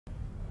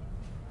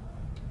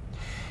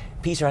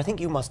Peter, I think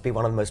you must be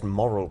one of the most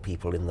moral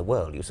people in the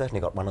world. You've certainly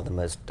got one of the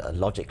most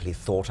logically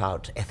thought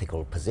out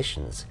ethical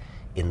positions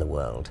in the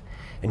world.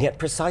 And yet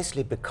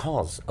precisely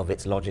because of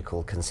its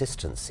logical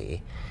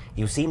consistency,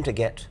 you seem to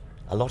get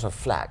a lot of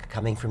flack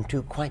coming from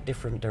two quite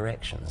different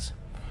directions.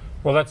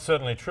 Well, that's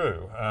certainly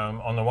true.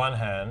 On the one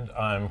hand,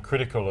 I'm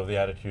critical of the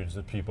attitudes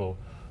that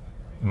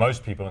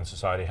most people in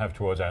society have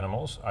towards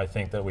animals. I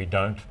think that we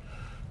don't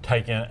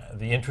take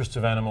the interests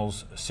of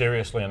animals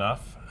seriously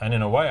enough, and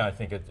in a way I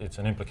think it's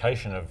an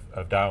implication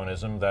of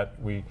Darwinism that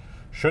we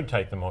should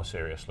take them more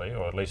seriously,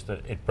 or at least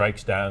that it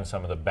breaks down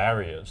some of the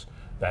barriers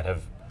that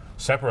have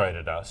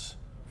separated us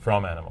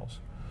from animals.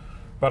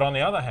 But on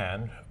the other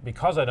hand,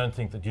 because I don't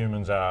think that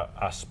humans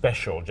are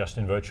special just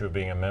in virtue of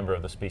being a member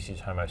of the species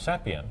Homo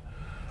sapien,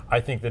 I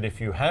think that if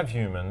you have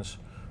humans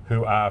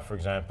who are, for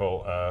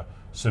example,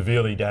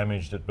 severely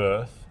damaged at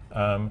birth,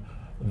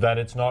 that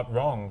it's not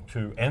wrong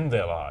to end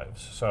their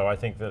lives. So I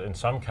think that in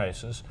some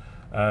cases,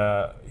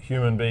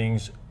 human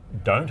beings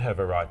don't have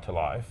a right to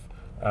life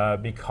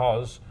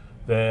because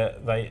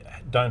they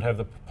don't have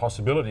the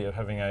possibility of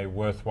having a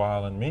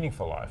worthwhile and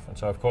meaningful life. And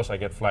so, of course, I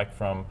get flack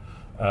from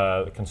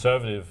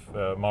conservative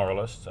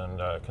moralists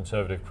and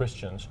conservative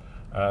Christians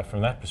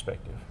from that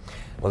perspective.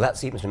 Well, that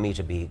seems to me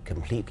to be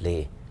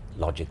completely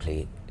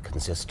logically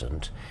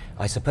consistent.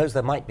 I suppose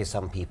there might be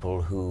some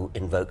people who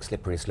invoke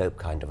slippery slope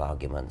kind of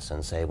arguments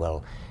and say,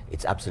 well,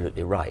 it's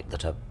absolutely right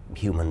that a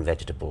human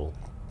vegetable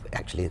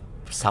actually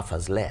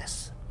suffers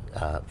less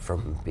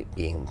from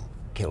being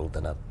killed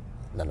than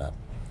a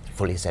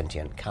fully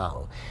sentient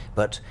cow.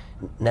 But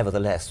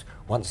nevertheless,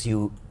 once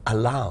you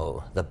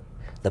allow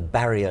the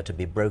barrier to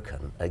be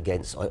broken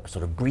against sort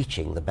of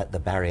breaching the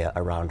barrier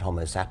around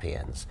Homo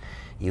sapiens,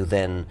 you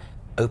then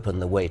open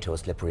the way to a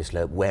slippery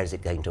slope. Where is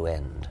it going to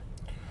end?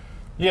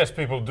 Yes,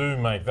 people do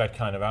make that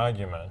kind of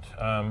argument.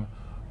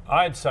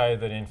 I'd say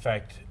that in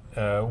fact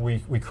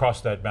we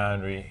cross that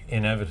boundary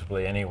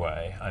inevitably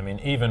anyway. I mean,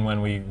 even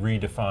when we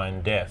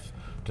redefine death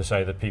to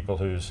say that people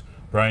whose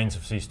brains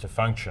have ceased to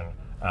function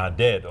are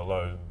dead,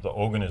 although the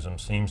organism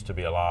seems to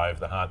be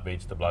alive, the heart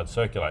beats, the blood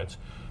circulates,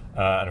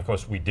 and of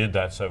course we did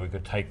that so we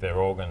could take their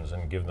organs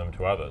and give them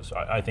to others.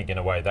 I think in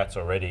a way that's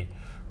already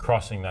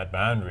crossing that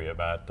boundary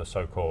about the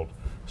so-called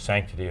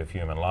sanctity of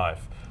human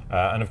life.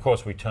 And of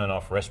course we turn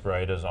off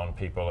respirators on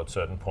people at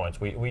certain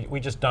points. We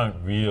just don't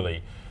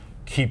really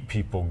keep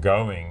people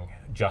going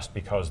just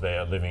because they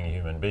are living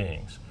human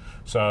beings.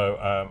 So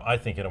I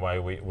think in a way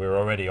we're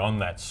already on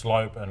that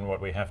slope, and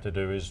what we have to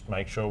do is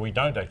make sure we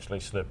don't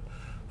actually slip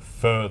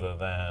further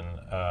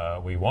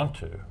than we want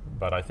to.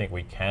 But I think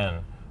we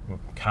can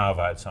carve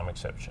out some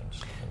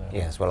exceptions.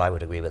 Yes, well, I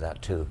would agree with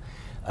that too.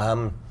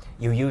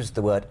 You used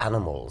the word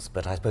animals,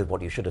 but I suppose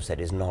what you should have said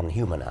is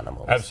non-human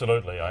animals.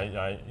 Absolutely,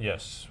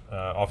 yes.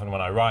 Often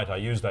when I write, I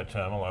use that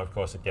term, although of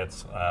course it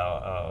gets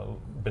a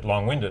bit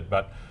long-winded,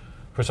 but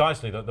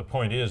precisely the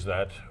point is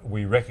that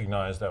we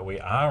recognize that we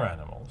are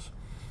animals.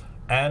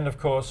 And of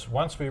course,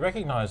 once we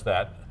recognize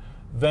that,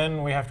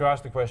 then we have to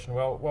ask the question,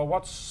 well,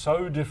 what's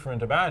so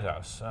different about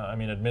us? I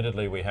mean,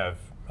 admittedly, we have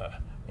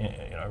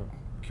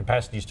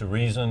capacities to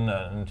reason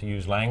and to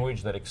use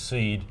language that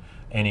exceed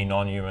any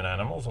non-human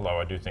animals, although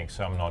I do think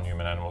some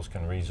non-human animals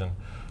can reason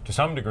to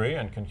some degree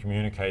and can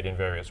communicate in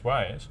various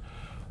ways.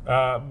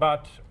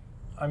 But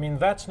I mean,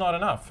 that's not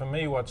enough. For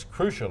me, what's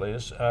crucial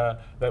is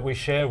that we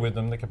share with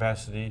them the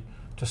capacity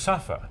to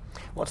suffer.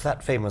 What's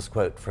that famous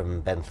quote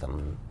from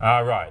Bentham?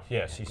 Right,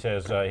 yes. He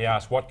says, he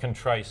asks what can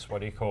trace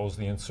what he calls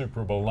the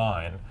insuperable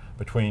line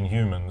between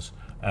humans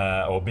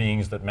or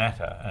beings that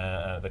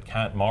matter, that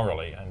count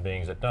morally, and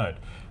beings that don't.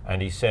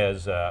 And he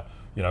says,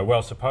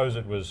 well, suppose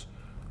it was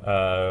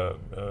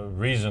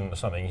reason or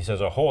something. He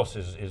says a horse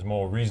is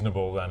more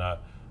reasonable than a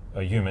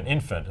human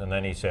infant. And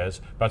then he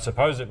says, but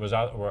suppose it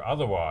were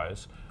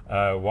otherwise,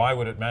 why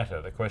would it matter?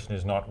 The question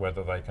is not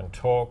whether they can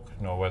talk,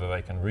 nor whether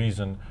they can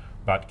reason,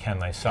 but can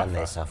they suffer? Can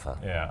they suffer?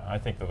 Yeah, I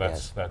think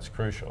that's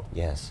crucial.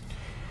 Yes.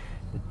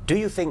 Do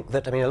you think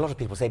that, I mean, a lot of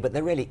people say, but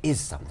there really is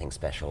something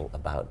special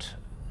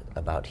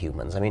about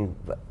humans? I mean,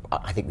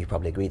 I think we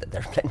probably agree that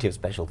there are plenty of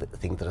special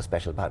things that are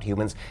special about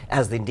humans,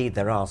 as indeed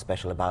there are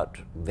special about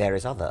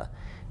various other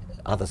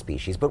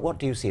species. But what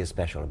do you see as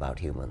special about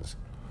humans?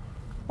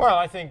 Well,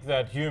 I think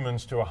that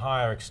humans, to a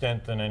higher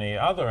extent than any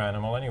other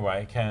animal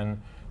anyway,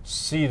 can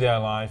see their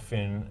life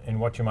in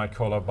what you might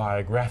call a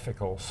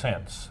biographical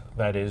sense.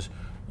 That is,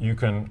 you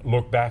can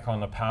look back on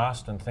the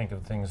past and think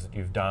of things that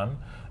you've done,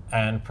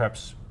 and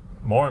perhaps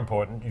more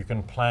important, you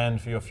can plan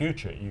for your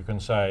future. You can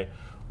say,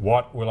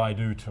 what will I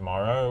do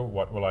tomorrow?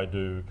 What will I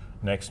do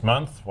next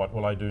month? What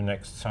will I do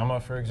next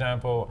summer, for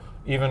example?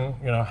 Even,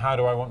 how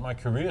do I want my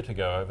career to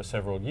go over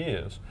several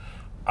years?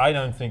 I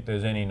don't think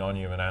there's any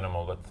non-human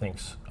animal that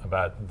thinks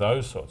about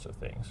those sorts of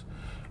things.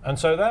 And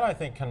so that, I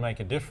think, can make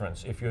a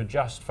difference if you're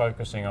just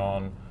focusing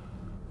on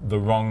the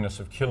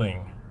wrongness of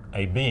killing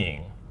a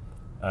being.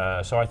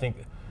 So I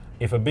think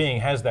if a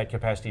being has that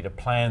capacity to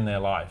plan their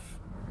life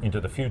into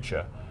the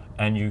future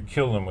and you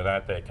kill them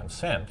without their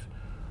consent,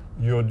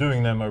 you're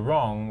doing them a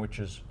wrong which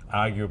is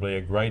arguably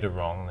a greater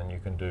wrong than you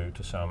can do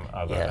to some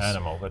other Yes.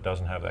 animal that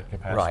doesn't have that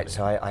capacity. Right,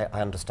 so I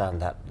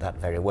understand that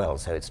very well.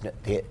 So it's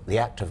the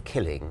act of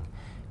killing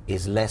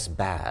is less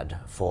bad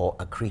for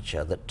a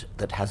creature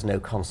that has no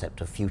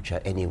concept of future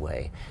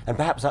anyway. And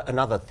perhaps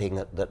another thing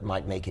that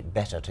might make it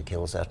better to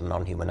kill certain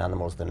non-human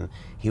animals than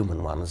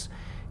human ones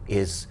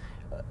is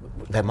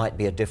there might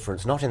be a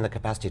difference, not in the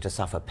capacity to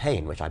suffer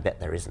pain, which I bet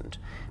there isn't,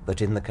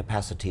 but in the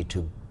capacity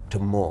to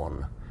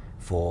mourn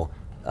for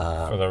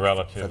the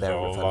relatives for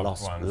or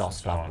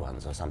lost loved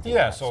ones or something.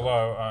 Yes, like that.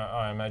 although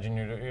I imagine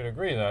you'd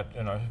agree that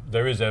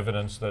there is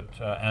evidence that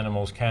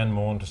animals can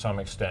mourn to some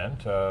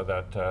extent.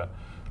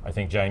 I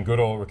think Jane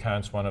Goodall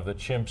recounts one of the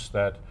chimps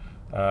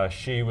that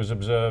she was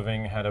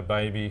observing had a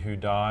baby who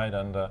died,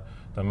 and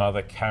the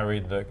mother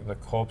carried the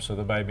corpse of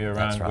the baby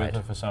around with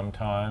her for some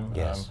time.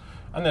 Yes.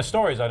 And there's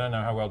stories, I don't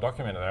know how well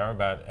documented they are,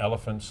 about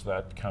elephants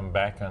that come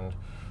back and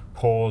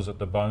pause at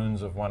the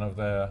bones of one of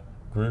their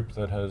group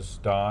that has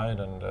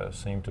died and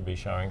seem to be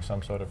showing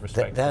some sort of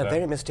respect. They're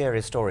very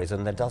mysterious stories,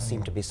 and there does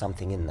seem to be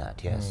something in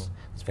that, yes.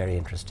 It's very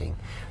interesting.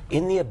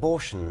 In the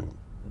abortion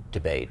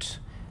debate,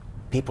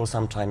 people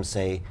sometimes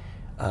say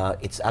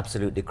it's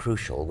absolutely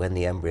crucial when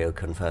the embryo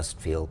can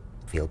first feel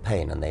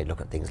pain, and they look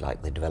at things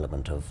like the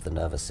development of the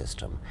nervous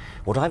system.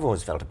 What I've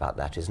always felt about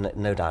that is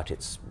no doubt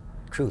it's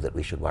true that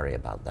we should worry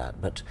about that,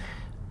 but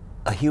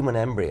a human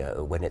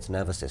embryo, when its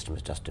nervous system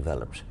is just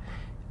developed,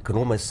 can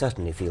almost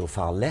certainly feel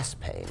far less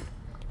pain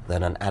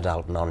than an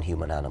adult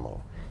non-human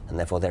animal. And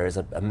therefore there is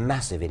a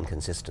massive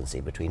inconsistency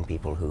between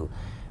people who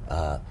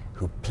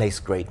place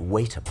great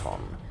weight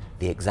upon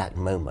the exact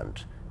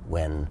moment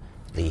when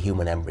the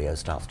human embryo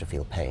starts to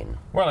feel pain.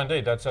 Well,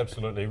 indeed, that's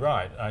absolutely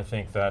right. I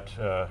think that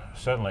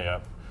certainly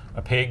a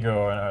pig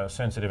or a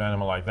sensitive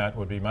animal like that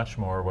would be much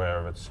more aware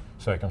of its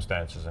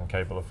circumstances and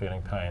capable of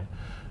feeling pain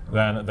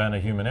than a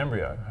human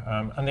embryo.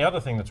 And the other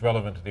thing that's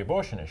relevant to the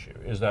abortion issue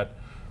is that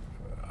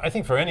I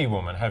think for any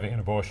woman, having an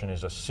abortion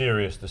is a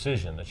serious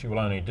decision that she will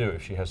only do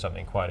if she has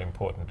something quite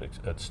important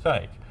at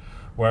stake.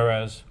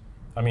 Whereas,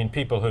 I mean,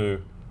 people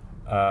who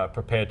are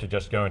prepared to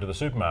just go into the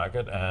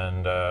supermarket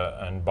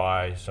and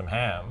buy some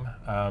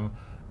ham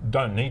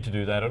don't need to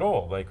do that at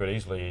all. They could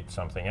easily eat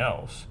something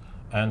else.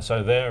 And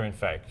so they're, in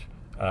fact,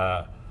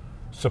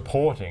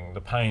 supporting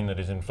the pain that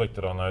is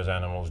inflicted on those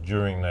animals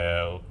during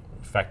their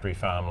factory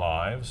farm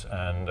lives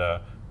and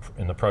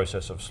in the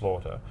process of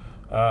slaughter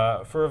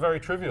for a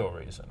very trivial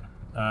reason.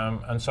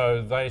 And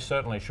so they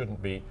certainly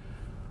shouldn't be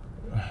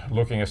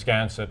looking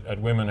askance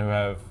at women who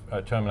have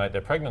terminate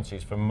their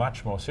pregnancies for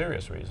much more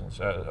serious reasons,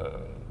 at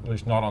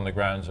least not on the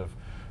grounds of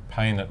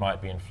pain that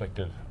might be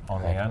inflicted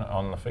on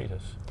on the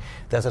fetus.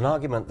 There's an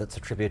argument that's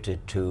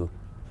attributed to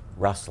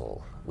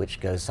Russell, which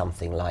goes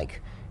something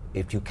like,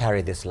 if you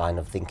carry this line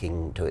of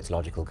thinking to its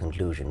logical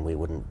conclusion, we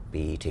wouldn't be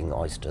eating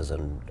oysters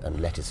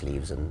and lettuce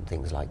leaves and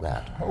things like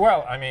that.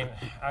 Well, I mean,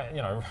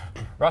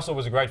 Russell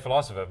was a great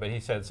philosopher, but he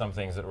said some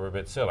things that were a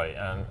bit silly,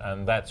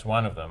 and that's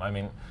one of them. I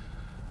mean,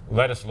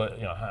 lettuce,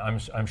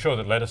 I'm sure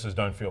that lettuces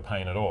don't feel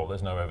pain at all.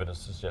 There's no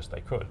evidence to suggest they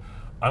could.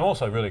 I'm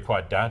also really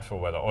quite doubtful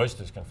whether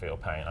oysters can feel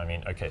pain. I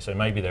mean, okay, so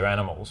maybe they're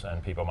animals,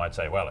 and people might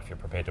say, well, if you're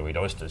prepared to eat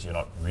oysters, you're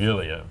not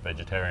really a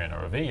vegetarian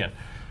or a vegan.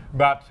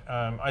 But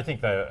I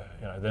think their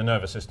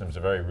nervous systems are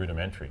very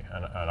rudimentary,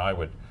 and I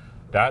would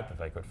doubt that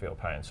they could feel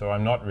pain. So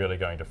I'm not really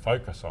going to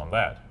focus on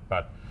that.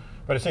 But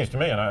it seems to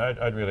me, and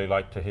I'd really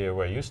like to hear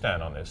where you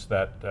stand on this,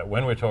 that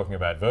when we're talking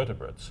about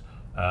vertebrates,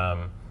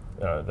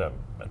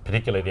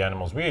 particularly the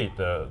animals we eat,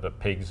 the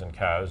pigs and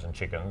cows and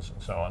chickens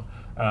and so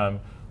on,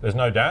 there's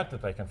no doubt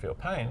that they can feel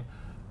pain,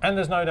 and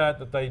there's no doubt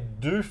that they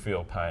do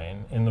feel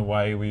pain in the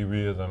way we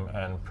rear them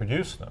and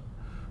produce them.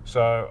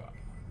 So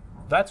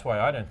that's why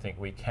I don't think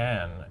we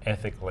can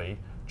ethically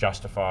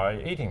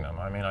justify eating them.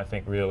 I mean, I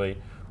think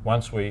really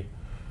once we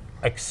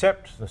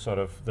accept the sort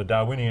of the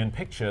Darwinian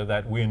picture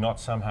that we're not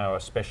somehow a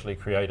specially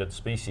created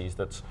species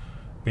that's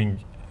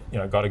been,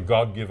 got a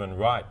God-given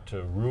right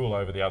to rule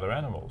over the other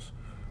animals,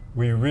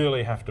 we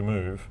really have to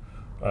move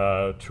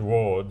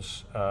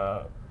towards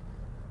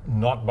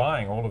not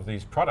buying all of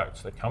these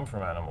products that come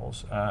from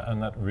animals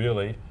and that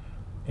really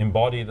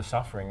embody the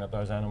suffering that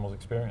those animals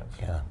experience.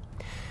 Yeah.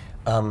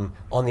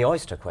 On the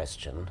oyster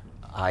question,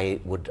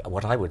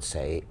 what I would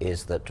say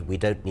is that we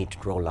don't need to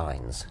draw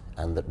lines,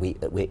 and that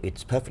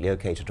it's perfectly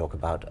okay to talk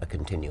about a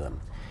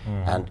continuum.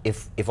 Mm-hmm. And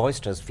if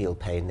oysters feel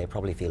pain, they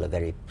probably feel a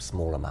very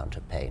small amount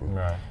of pain,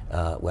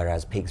 right.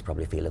 Whereas pigs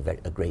probably feel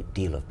a great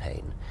deal of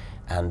pain.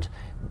 And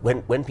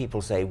when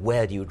people say,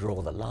 where do you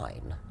draw the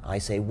line? I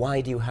say,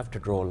 why do you have to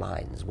draw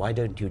lines? Why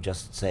don't you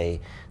just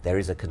say there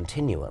is a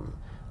continuum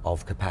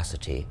of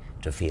capacity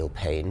to feel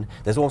pain.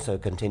 There's also a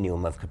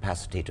continuum of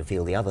capacity to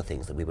feel the other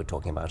things that we were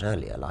talking about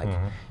earlier, like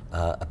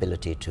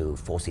ability to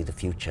foresee the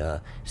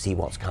future, see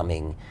what's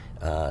coming,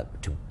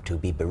 to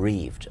be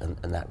bereaved,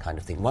 and that kind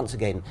of thing. Once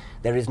again,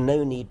 there is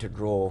no need to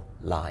draw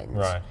lines.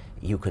 Right.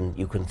 You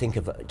can think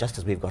of, just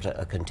as we've got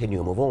a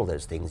continuum of all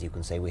those things, you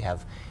can say we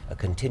have a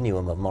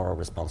continuum of moral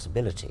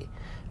responsibility.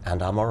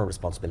 And our moral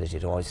responsibility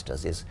to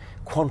oysters is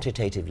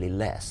quantitatively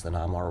less than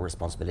our moral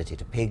responsibility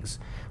to pigs,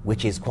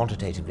 which is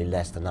quantitatively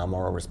less than our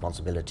moral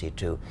responsibility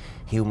to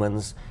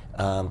humans,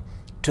 to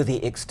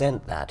the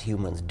extent that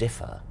humans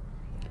differ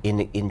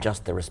in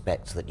just the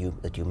respects that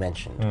you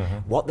mentioned.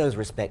 What those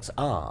respects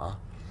are,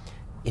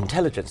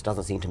 intelligence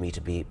doesn't seem to me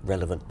to be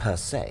relevant per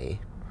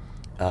se.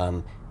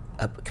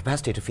 A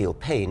capacity to feel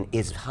pain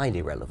is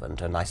highly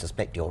relevant, and I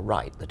suspect you're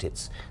right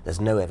that there's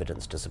no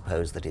evidence to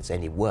suppose that it's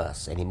any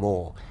worse, any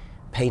more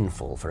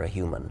painful for a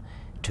human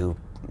to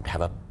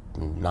have a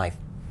knife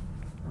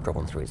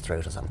drawn through its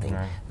throat or something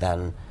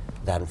than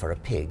for a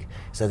pig.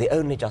 So the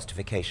only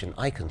justification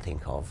I can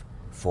think of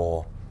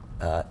for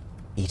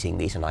eating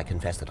meat, and I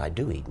confess that I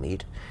do eat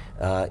meat,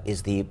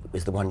 is the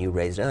one you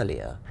raised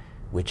earlier,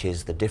 which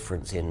is the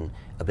difference in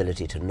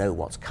ability to know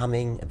what's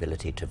coming,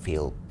 ability to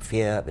feel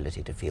fear,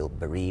 ability to feel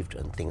bereaved,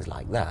 and things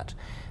like that.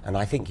 And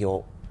I think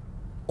you're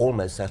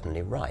almost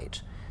certainly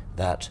right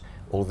that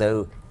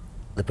although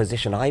the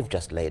position I've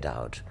just laid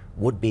out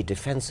would be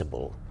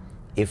defensible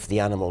if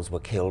the animals were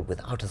killed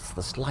without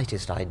the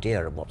slightest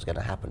idea of what's going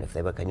to happen, if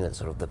they were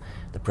sort of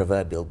the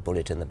proverbial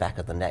bullet in the back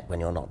of the neck when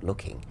you're not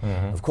looking.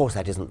 Of course,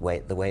 that isn't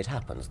the way it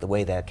happens. The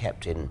way they're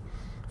kept in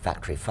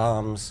factory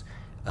farms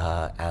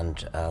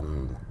and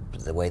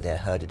the way they're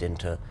herded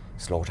into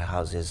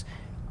slaughterhouses,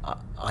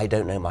 I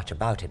don't know much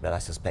about it, but I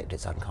suspect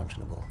it's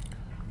unconscionable.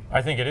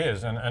 I think it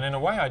is, and in a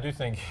way I do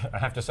think, I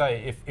have to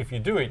say, if you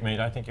do eat meat,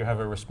 I think you have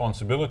a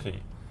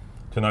responsibility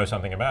to know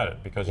something about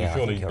it, because you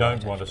surely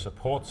don't want to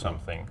support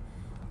something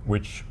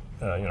which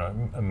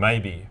may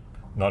be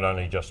not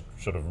only just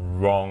sort of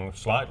wrong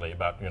slightly,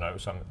 but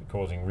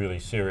causing really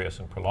serious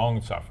and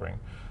prolonged suffering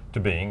to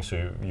beings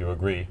who you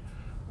agree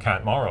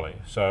can't morally.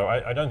 So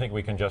I don't think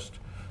we can just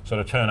sort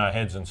of turn our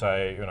heads and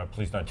say,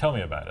 please don't tell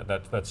me about it.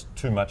 That's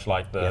too much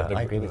like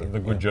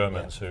the good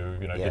Germans who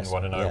didn't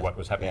want to know what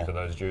was happening to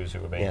those Jews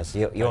who were being. Yes,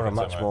 you're a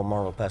much more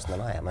moral person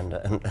than I am, and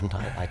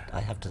I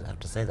have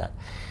to say that.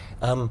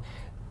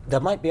 There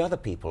might be other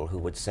people who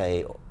would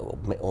say,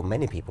 or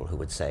many people who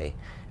would say,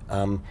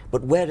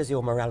 but where does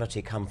your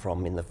morality come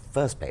from in the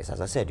first place?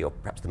 As I said, you're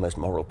perhaps the most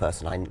moral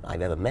person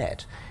I've ever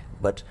met,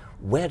 but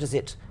where does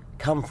it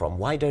come from?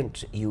 Why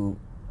don't you?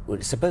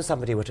 Suppose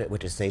somebody were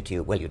to say to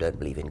you, well, you don't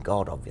believe in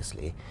God,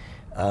 obviously,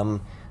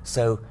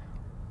 so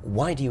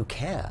why do you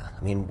care?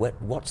 I mean,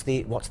 what's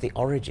the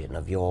origin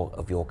of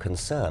your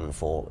concern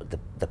for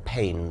the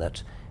pain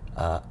that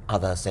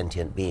other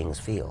sentient beings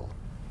feel?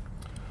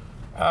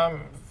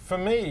 For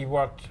me,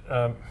 what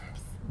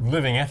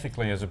living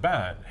ethically is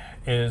about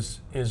is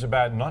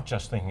about not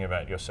just thinking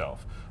about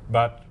yourself,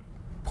 but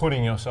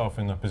putting yourself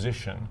in the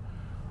position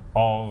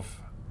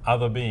of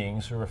other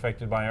beings who are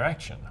affected by your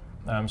action.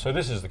 So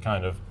this is the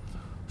kind of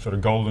sort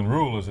of golden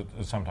rule, as it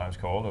is sometimes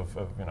called, of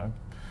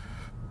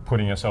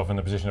putting yourself in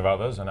the position of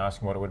others and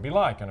asking what it would be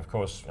like. And of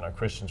course,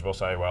 Christians will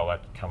say, well,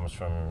 that comes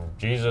from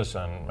Jesus,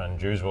 and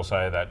Jews will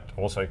say that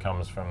also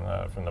comes from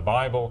the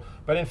Bible.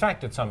 But in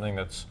fact, it's something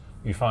that's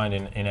you find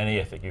in any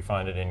ethic. You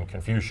find it in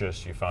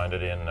Confucius. You find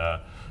it in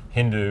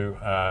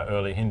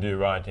early Hindu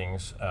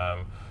writings.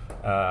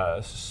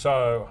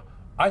 So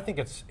I think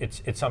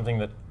it's something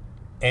that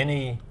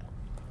any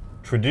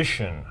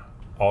tradition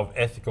of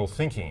ethical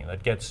thinking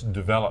that gets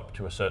developed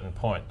to a certain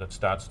point, that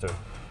starts to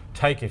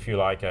take, if you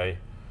like, a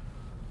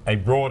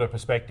broader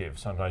perspective,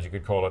 sometimes you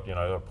could call it,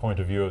 a point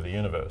of view of the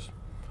universe,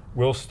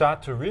 will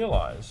start to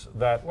realize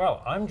that,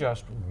 well, I'm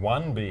just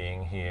one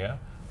being here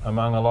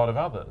among a lot of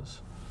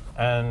others.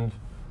 And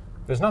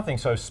there's nothing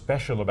so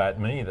special about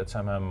me that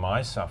somehow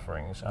my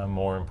sufferings are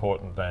more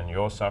important than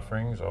your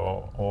sufferings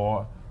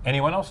or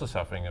anyone else's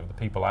suffering of the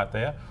people out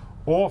there,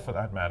 or for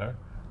that matter,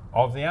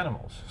 of the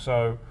animals.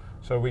 So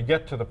we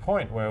get to the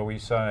point where we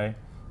say,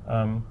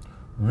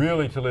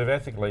 really to live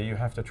ethically, you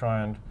have to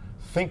try and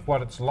think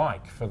what it's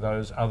like for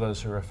those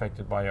others who are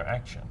affected by your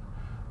action.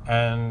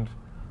 And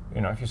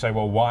if you say,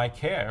 well, why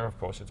care? Of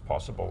course, it's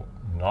possible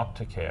not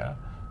to care,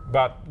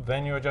 but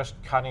then you're just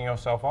cutting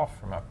yourself off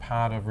from a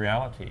part of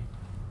reality,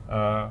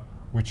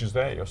 which is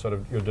there.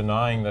 You're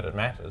denying that it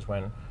matters.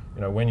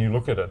 When you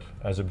look at it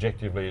as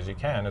objectively as you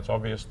can, it's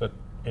obvious that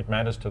it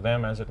matters to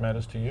them as it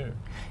matters to you.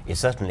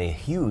 It's certainly a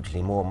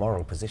hugely more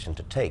moral position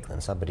to take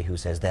than somebody who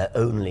says they're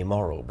only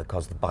moral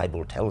because the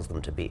Bible tells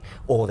them to be,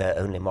 or they're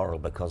only moral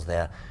because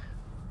they're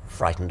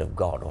frightened of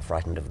God or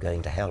frightened of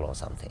going to hell or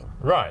something.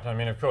 Right. I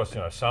mean, of course,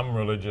 some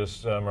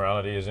religious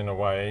morality is in a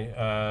way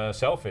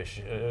selfish,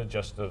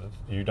 just that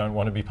you don't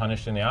want to be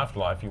punished in the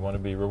afterlife, you want to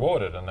be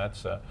rewarded, and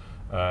that's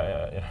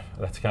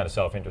that's a kind of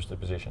self-interested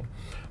position.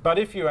 But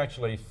if you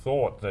actually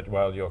thought that,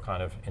 well, you're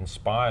kind of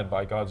inspired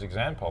by God's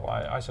example,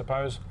 I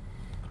suppose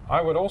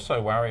I would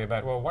also worry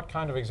about, well, what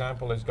kind of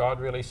example is God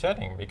really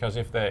setting? Because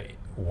if there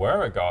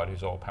were a God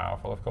who's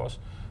all-powerful, of course,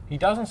 he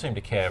doesn't seem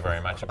to care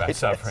very much about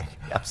suffering.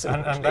 Yes,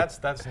 absolutely. And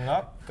that's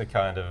not the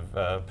kind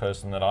of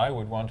person that I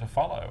would want to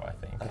follow, I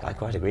think. I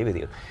quite agree with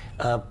you.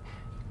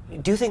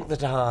 Do you think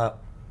that our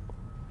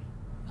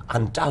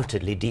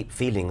undoubtedly deep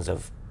feelings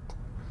of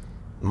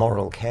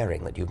moral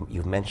caring that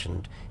you've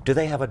mentioned, do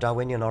they have a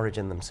Darwinian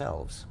origin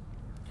themselves?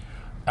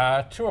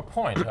 To a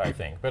point, I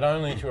think, but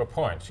only to a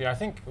point. See, I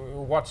think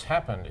what's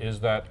happened is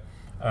that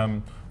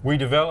we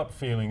develop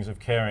feelings of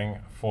caring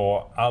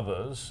for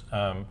others,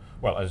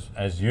 well,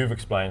 as you've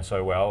explained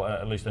so well,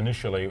 at least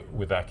initially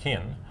with our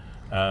kin,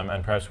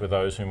 and perhaps with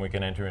those whom we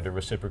can enter into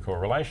reciprocal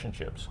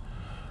relationships.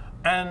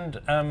 And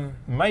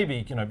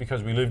maybe, you know,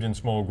 because we lived in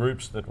small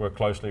groups that were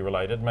closely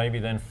related, maybe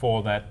then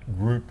for that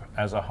group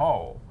as a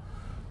whole.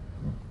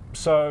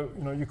 So,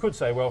 you know, you could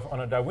say, well,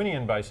 on a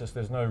Darwinian basis,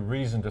 there's no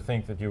reason to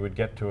think that you would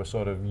get to a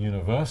sort of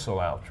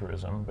universal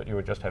altruism, but you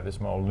would just have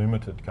this more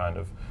limited kind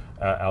of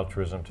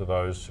altruism to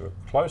those who are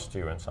close to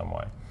you in some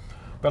way.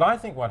 But I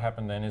think what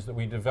happened then is that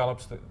we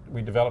developed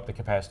the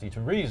capacity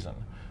to reason.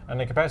 And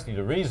the capacity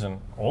to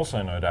reason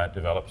also, no doubt,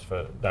 develops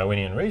for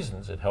Darwinian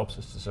reasons. It helps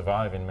us to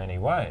survive in many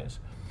ways.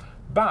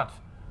 But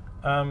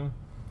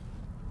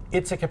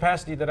it's a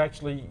capacity that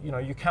actually, you know,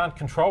 you can't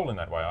control in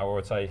that way. I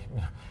would say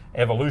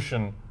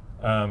evolution,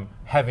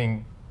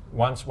 having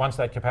once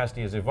that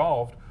capacity has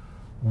evolved,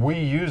 we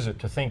use it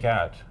to think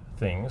out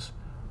things,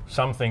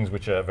 some things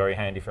which are very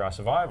handy for our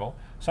survival,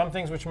 some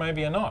things which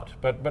maybe are not.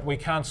 But we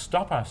can't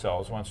stop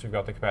ourselves, once we've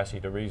got the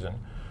capacity to reason,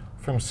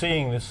 from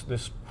seeing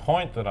this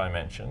point that I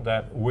mentioned,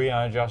 that we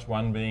are just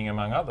one being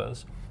among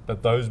others,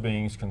 that those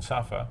beings can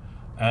suffer,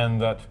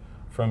 and that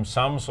from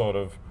some sort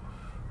of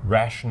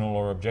rational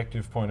or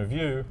objective point of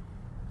view,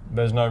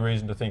 there's no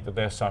reason to think that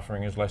their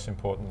suffering is less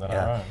important than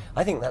our own.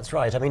 I think that's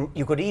right. I mean,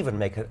 you could even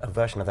make a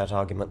version of that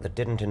argument that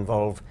didn't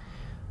involve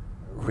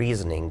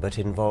reasoning, but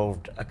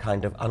involved a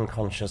kind of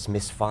unconscious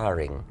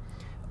misfiring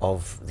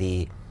of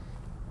the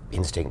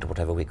instinct, or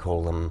whatever we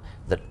call them,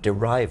 that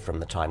derived from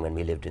the time when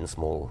we lived in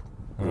small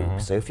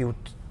groups. So if you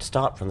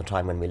start from the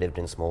time when we lived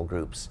in small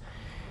groups,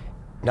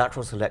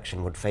 natural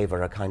selection would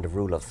favor a kind of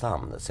rule of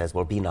thumb that says,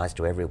 well, be nice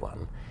to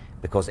everyone,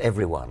 because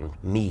everyone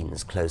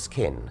means close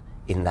kin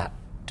in that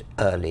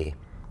early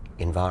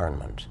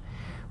environment.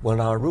 Well,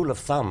 now, a rule of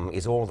thumb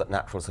is all that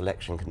natural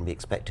selection can be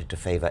expected to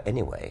favor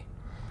anyway.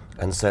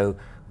 And so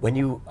when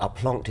you are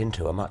plonked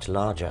into a much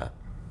larger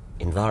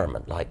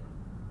environment, like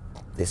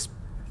this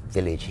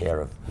village here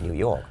of New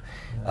York,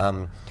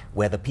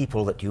 where the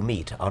people that you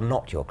meet are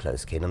not your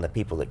close kin, and the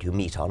people that you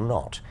meet are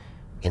not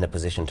in a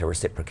position to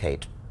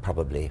reciprocate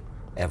probably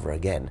ever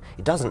again,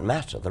 it doesn't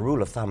matter. The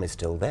rule of thumb is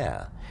still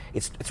there.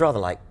 It's rather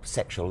like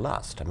sexual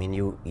lust. I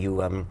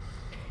mean,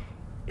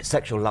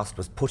 sexual lust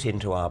was put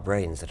into our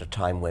brains at a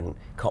time when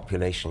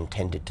copulation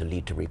tended to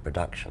lead to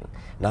reproduction.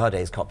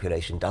 Nowadays,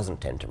 copulation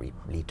doesn't tend to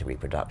lead to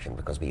reproduction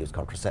because we use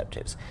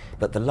contraceptives,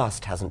 but the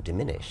lust hasn't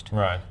diminished.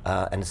 Right.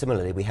 And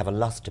similarly, we have a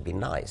lust to be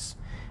nice,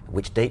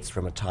 which dates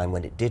from a time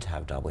when it did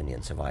have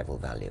Darwinian survival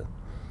value.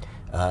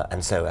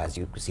 And so, as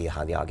you see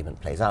how the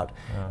argument plays out,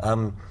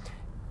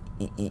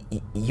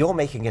 you're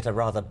making it a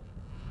rather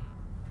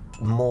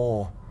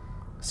more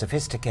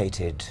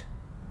sophisticated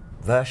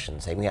version,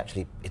 saying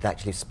it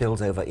actually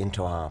spills over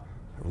into our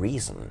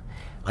reason.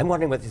 I'm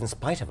wondering whether it's in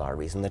spite of our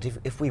reason, that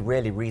if we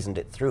really reasoned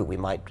it through, we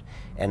might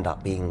end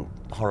up being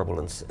horrible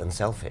and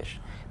selfish.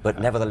 But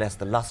nevertheless,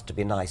 the lust to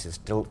be nice is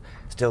still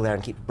there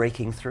and keeps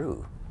breaking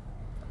through.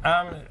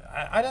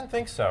 I don't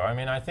think so. I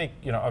mean, I think,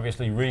 you know,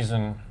 obviously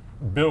reason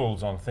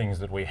builds on things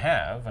that we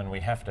have, and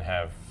we have to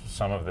have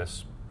some of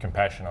this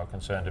compassion or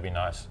concern to be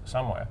nice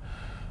somewhere.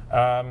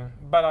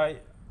 But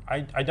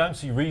I don't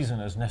see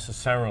reason as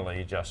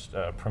necessarily just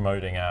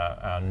promoting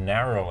our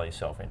narrowly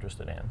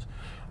self-interested ends.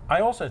 I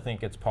also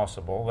think it's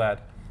possible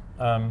that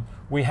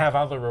we have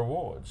other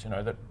rewards, you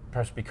know, that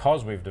perhaps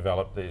because we've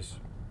developed these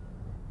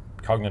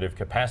cognitive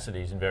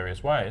capacities in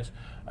various ways,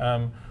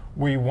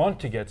 we want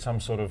to get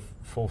some sort of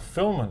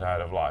fulfillment out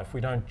of life.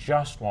 We don't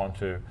just want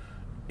to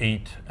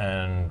eat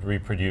and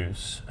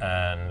reproduce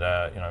and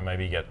you know,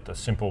 maybe get the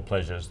simple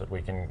pleasures that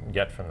we can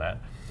get from that,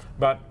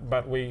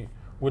 but we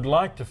would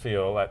like to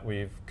feel that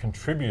we've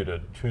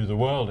contributed to the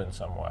world in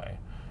some way.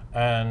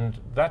 And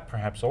that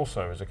perhaps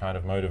also is a kind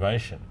of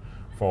motivation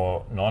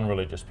for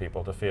non-religious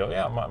people to feel,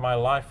 yeah, my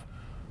life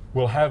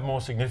will have more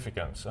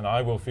significance and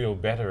I will feel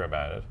better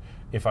about it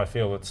if I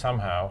feel that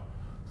somehow,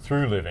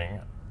 through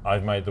living,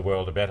 I've made the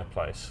world a better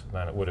place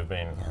than it would have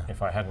been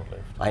if I hadn't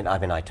lived. I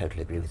mean, I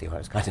totally agree with you. I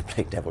was kind of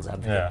playing devil's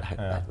advocate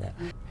back there.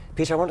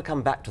 Peter, I want to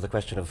come back to the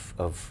question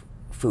of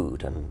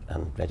food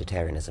and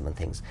vegetarianism and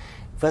things.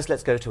 First,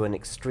 let's go to an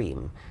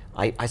extreme.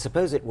 I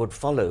suppose it would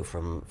follow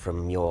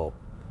from your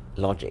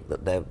logic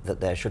that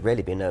there should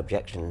really be no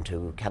objection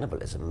to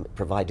cannibalism,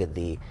 provided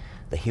the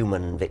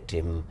human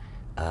victim,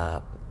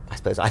 I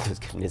suppose, either has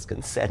given his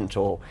consent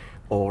or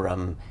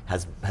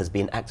has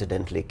been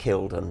accidentally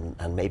killed,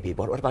 and maybe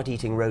what about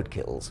eating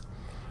roadkills?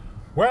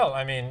 Well,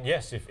 I mean,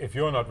 yes, if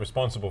you're not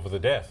responsible for the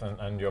death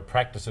and your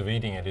practice of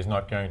eating it is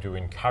not going to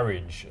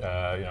encourage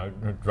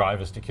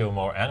drivers to kill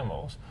more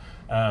animals,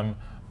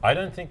 I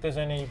don't think there's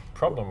any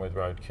problem with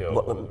roadkill.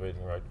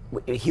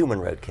 Human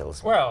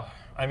roadkills? Well,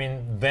 I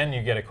mean, then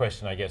you get a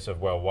question, I guess,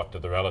 of, well, what do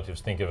the relatives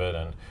think of it,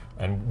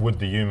 and would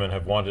the human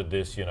have wanted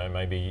this? You know,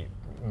 maybe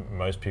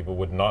most people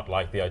would not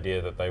like the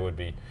idea that they would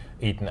be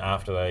eaten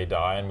after they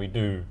die, and we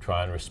do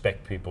try and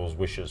respect people's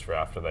wishes for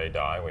after they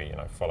die. We,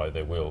 follow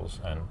their wills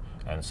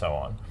and so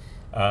on.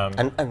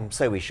 And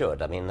so we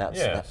should. I mean, that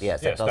does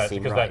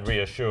seem because right. that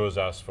reassures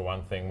us, for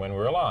one thing, when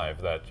we're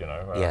alive, that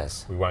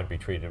yes. we won't be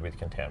treated with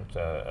contempt.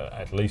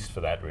 At least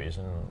for that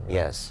reason.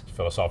 Yes. It's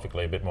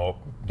philosophically a bit more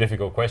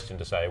difficult question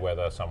to say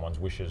whether someone's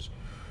wishes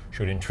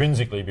should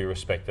intrinsically be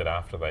respected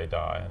after they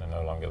die and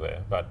are no longer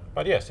there.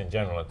 But yes, in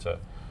general,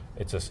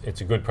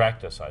 it's a good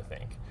practice, I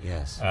think.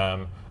 Yes.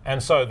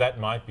 And so that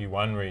might be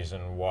one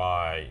reason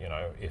why,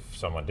 if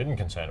someone didn't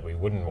consent, we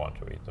wouldn't want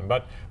to eat them.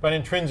 But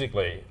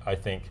intrinsically, I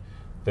think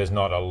there's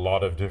not a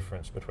lot of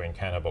difference between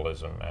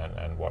cannibalism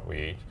and what we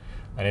eat.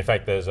 And in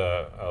fact, there's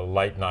a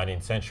late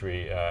 19th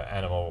century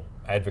animal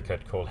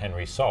advocate called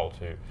Henry Salt,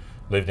 who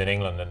lived in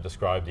England and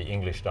described the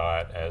English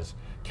diet as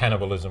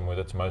cannibalism with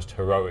its most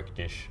heroic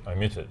dish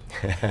omitted.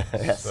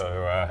 Yes.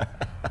 So,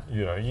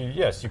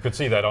 yes, you could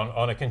see that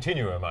on a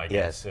continuum, I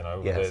guess. Yes.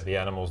 Yes. The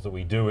animals that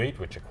we do eat,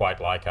 which are quite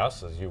like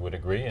us, as you would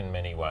agree, in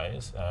many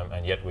ways,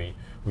 and yet we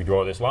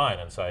draw this line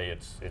and say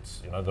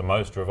it's the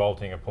most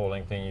revolting,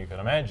 appalling thing you can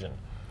imagine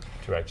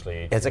to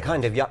actually eat. There's a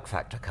kind of yuck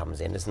factor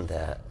comes in, isn't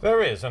there?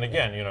 There is, and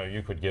again,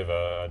 you could give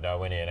a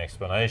Darwinian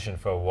explanation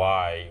for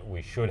why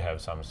we should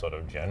have some sort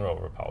of general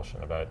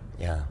repulsion about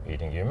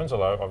eating humans,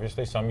 although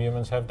obviously some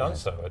humans have done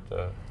so.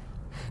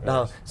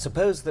 Now,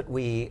 suppose that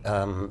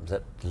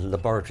that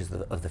laboratories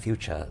of the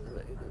future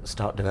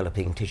start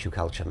developing tissue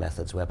culture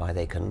methods whereby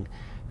they can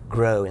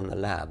grow in the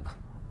lab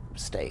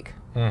steak.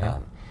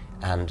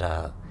 And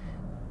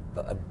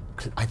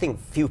I think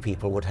few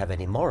people would have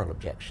any moral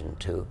objection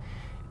to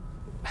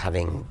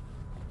having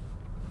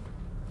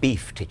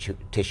beef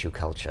tissue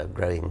culture,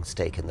 growing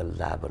steak in the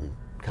lab and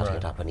cutting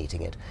it up and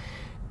eating it.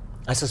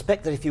 I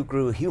suspect that if you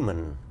grew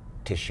human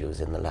tissues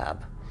in the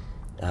lab,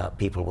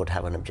 people would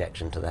have an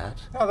objection to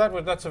that. Oh,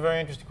 that's a very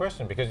interesting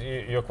question, because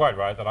you're quite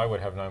right that I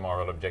would have no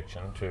moral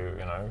objection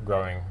to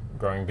growing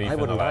beef in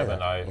the lab,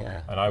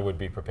 and I would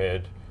be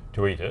prepared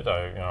to eat it.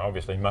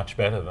 Obviously much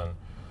better than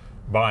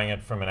buying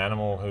it from an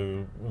animal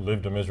who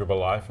lived a miserable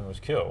life and was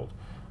killed.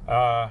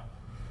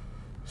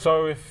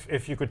 So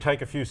if you could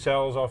take a few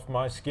cells off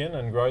my skin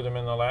and grow them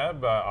in the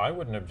lab, I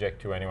wouldn't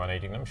object to anyone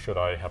eating them, should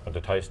I happen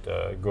to taste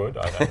good,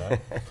 I don't know.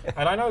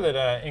 And I know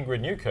that Ingrid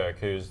Newkirk,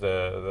 who's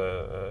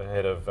the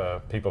head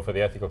of People for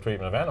the Ethical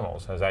Treatment of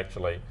Animals, has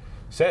actually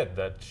said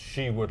that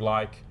she would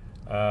like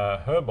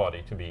her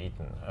body to be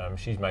eaten.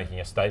 She's making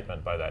a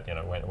statement by that,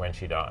 when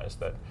she dies,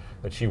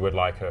 that she would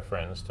like her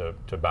friends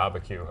to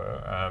barbecue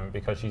her,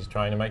 because she's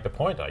trying to make the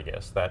point, I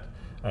guess, that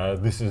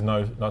this is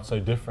not so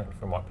different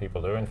from what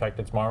people do. In fact,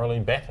 it's morally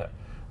better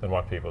than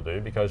what people do,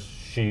 because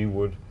she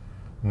would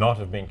not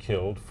have been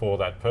killed for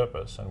that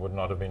purpose and would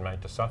not have been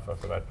made to suffer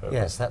for that purpose.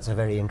 Yes, that's a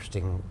very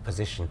interesting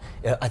position.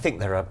 I think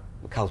there are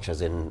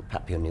cultures in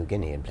Papua New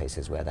Guinea and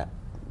places where that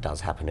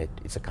does happen.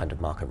 It's a kind of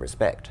mark of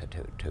respect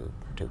to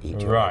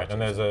eat your right, relatives.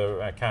 and there's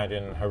an account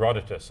in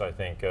Herodotus, I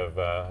think, of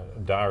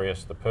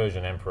Darius, the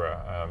Persian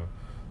emperor,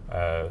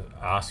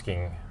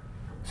 asking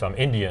some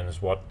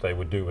Indians what they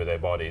would do with their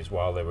bodies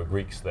while there were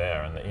Greeks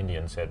there, and the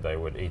Indians said they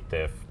would eat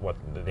their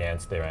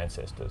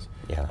ancestors.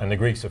 Yeah. And the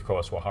Greeks, of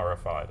course, were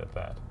horrified at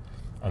that.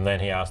 And then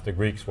he asked the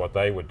Greeks what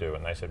they would do,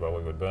 and they said, well,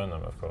 we would burn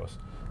them, of course.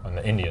 And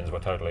the Indians were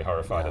totally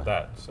horrified at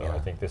that. So I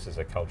think this is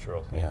a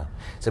cultural thing. Yeah.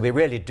 So we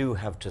really do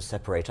have to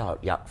separate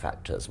out yuck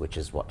factors, which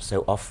is what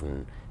so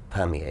often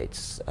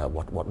permeates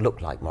what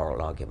look like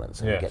moral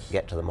arguments, and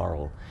get to the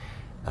moral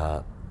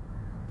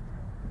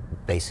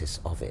basis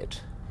of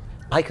it.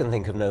 I can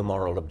think of no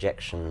moral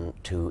objection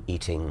to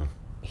eating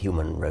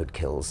human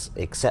roadkills,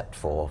 except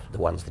for the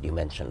ones that you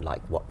mentioned,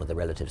 like what would the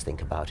relatives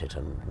think about it,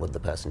 and would the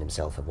person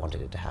himself have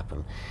wanted it to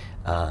happen.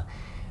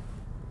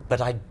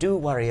 But I do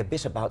worry a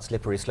bit about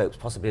slippery slopes,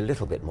 possibly a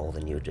little bit more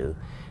than you do.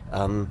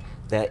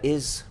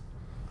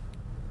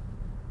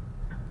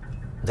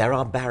 There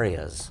are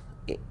barriers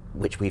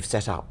which we've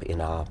set up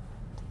in our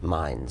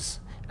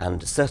minds,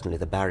 and certainly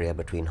the barrier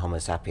between Homo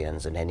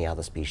sapiens and any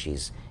other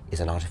species is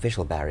an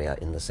artificial barrier,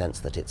 in the sense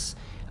that it's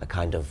a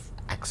kind of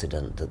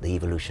accident that the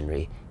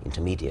evolutionary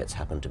intermediates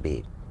happen to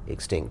be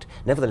extinct.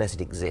 Nevertheless,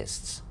 it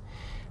exists.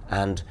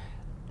 And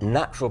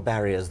natural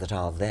barriers that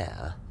are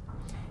there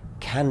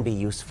can be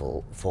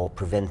useful for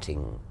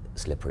preventing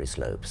slippery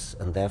slopes,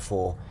 and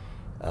therefore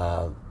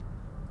I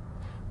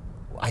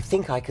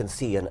think I can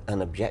see an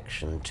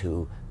objection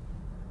to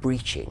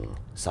breaching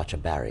such a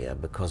barrier,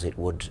 because it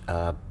would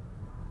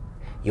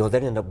you're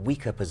then in a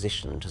weaker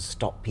position to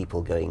stop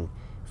people going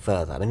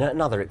further. I mean,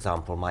 another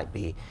example might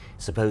be,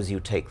 suppose you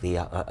take the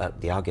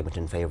argument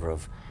in favor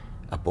of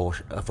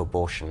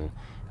abortion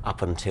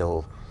up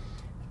until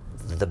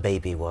the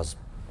baby was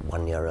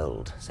 1 year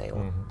old, say,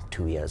 or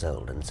 2 years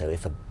old. And so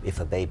if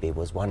a baby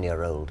was 1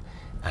 year old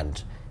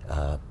and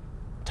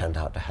turned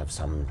out to have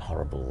some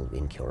horrible,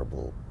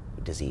 incurable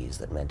disease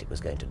that meant it was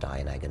going to die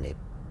in agony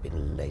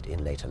in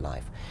later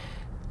life,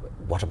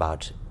 what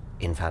about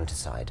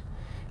infanticide?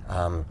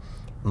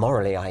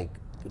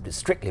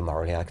 Strictly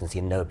morally, I can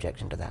see no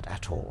objection to that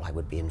at all. I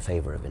would be in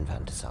favor of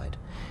infanticide.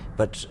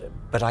 But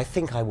I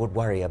think I would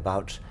worry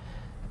about,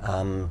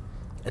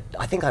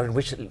 I think I would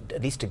wish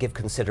at least to give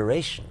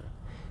consideration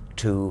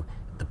to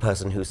the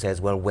person who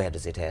says, well, where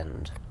does it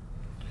end?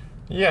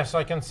 Yes,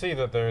 I can see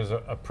that there is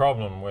a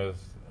problem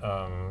with,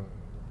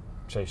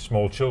 say,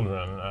 small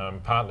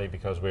children, partly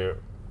because we're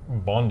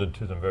bonded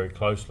to them very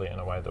closely in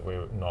a way that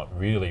we're not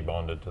really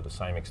bonded to the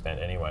same extent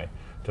anyway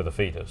to the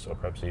fetus, or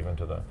perhaps even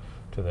to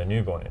the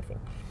newborn infant.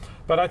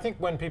 But I think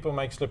when people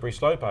make slippery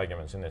slope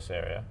arguments in this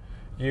area,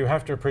 you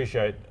have to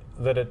appreciate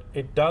that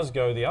it does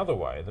go the other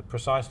way, that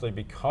precisely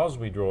because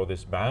we draw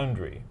this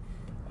boundary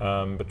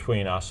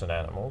between us and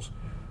animals,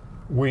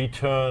 we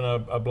turn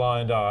a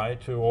blind eye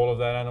to all of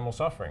that animal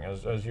suffering,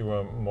 as you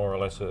were more or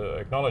less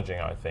acknowledging,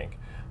 I think.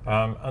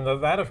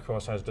 And that, of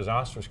course, has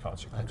disastrous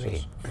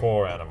consequences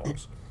for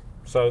animals.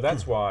 So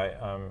that's why,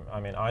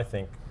 I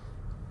think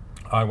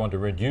I want to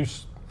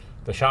reduce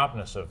the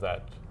sharpness of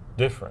that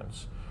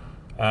difference.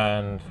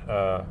 And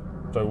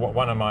so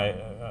one of my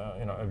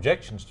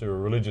objections to a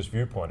religious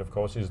viewpoint, of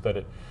course, is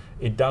that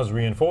it does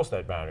reinforce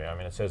that boundary. I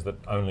mean, it says that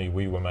only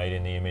we were made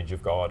in the image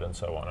of God and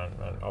so on.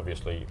 And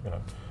obviously,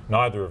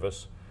 neither of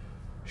us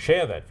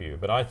share that view.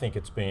 But I think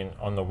it's been,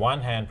 on the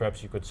one hand,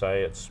 perhaps you could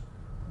say it's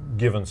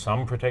given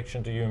some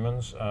protection to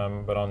humans,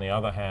 but on the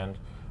other hand,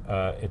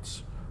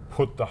 it's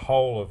put the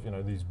whole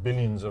of these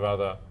billions of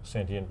other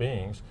sentient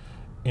beings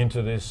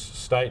into this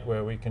state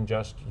where we can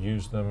just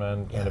use them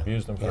and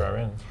abuse them for our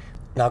ends.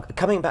 Now,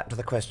 coming back to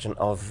the question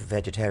of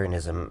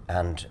vegetarianism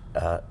and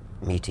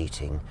meat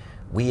eating,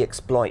 we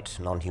exploit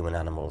non-human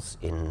animals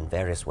in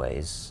various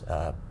ways,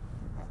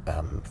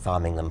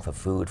 farming them for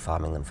food,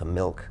 farming them for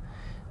milk,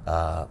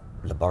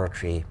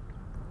 laboratory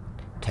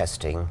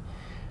testing.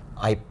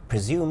 I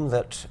presume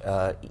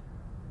that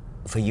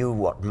for you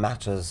what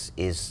matters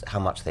is how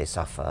much they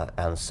suffer,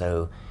 and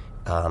so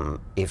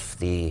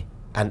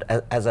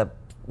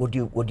would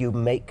you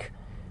make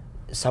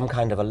some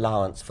kind of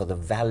allowance for the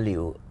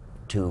value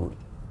to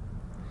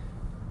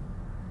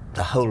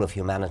the whole of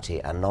humanity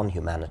and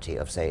non-humanity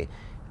of, say,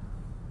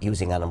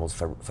 using animals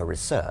for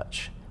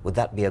research? Would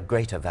that be a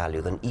greater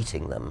value than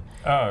eating them?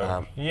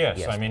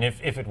 Yes. I mean,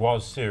 if it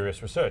was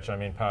serious research, I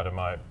mean, part of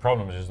my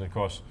problem is, of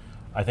course,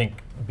 I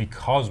think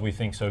because we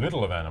think so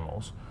little of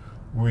animals,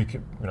 we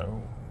could,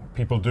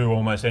 people do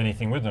almost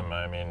anything with them.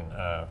 I mean,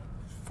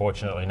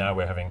 fortunately now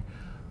we're having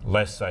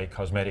less, say,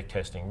 cosmetic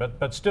testing,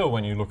 but still,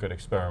 when you look at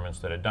experiments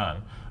that are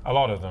done, a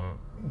lot of them,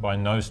 by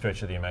no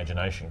stretch of the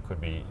imagination,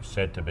 could be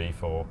said to be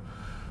for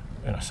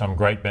some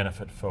great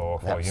benefit for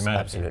humanity.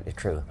 Absolutely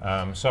true.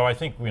 So I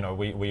think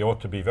we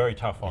ought to be very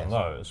tough on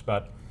those,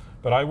 but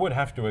I would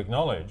have to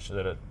acknowledge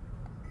that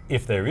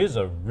if there is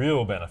a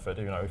real benefit,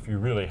 if you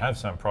really have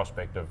some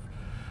prospect of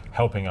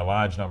helping a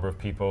large number of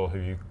people who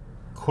you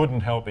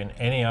couldn't help in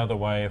any other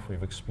way if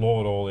we've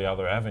explored all the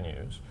other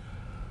avenues,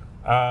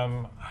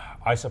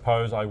 I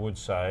suppose I would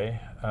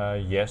say,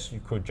 yes, you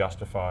could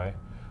justify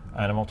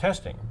animal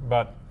testing.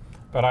 But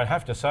I'd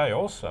have to say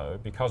also,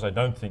 because I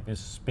don't think this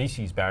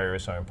species barrier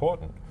is so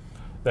important,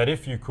 that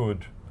if you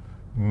could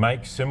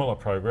make similar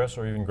progress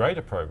or even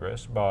greater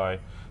progress by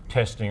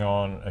testing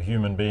on a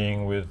human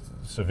being with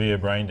severe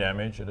brain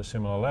damage at a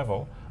similar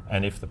level,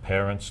 and if the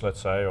parents,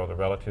 let's say, or the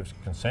relatives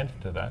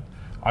consented to that,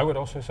 I would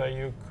also say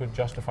you could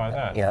justify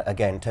that. Yeah,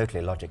 again,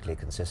 totally logically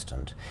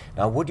consistent.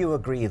 Now, would you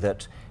agree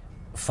that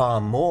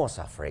far more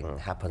suffering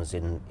happens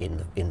in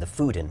the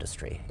food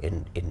industry,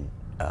 in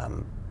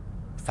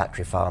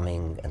factory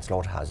farming and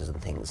slaughterhouses and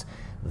things,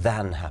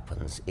 than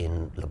happens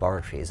in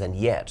laboratories? And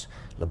yet,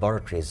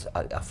 laboratories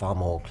are far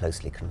more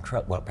closely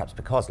controlled, well, perhaps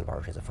because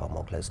laboratories are far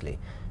more closely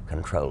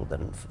controlled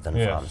than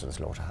farms and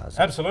slaughterhouses.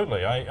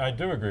 Absolutely, I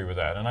do agree with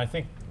that. And I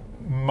think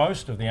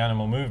most of the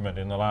animal movement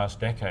in the last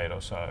decade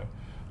or so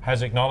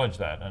has acknowledged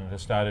that and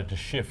has started to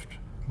shift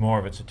more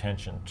of its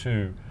attention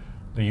to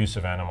the use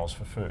of animals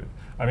for food.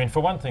 I mean,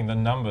 for one thing, the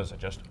numbers are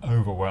just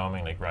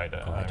overwhelmingly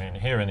greater. Right. I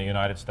mean, here in the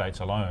United States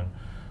alone,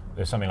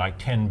 there's something like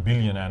 10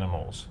 billion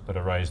animals that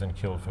are raised and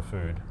killed for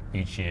food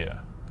each year.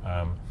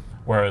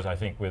 Whereas I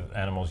think with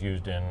animals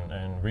used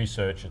in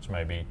research, it's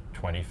maybe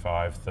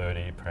 25,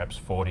 30, perhaps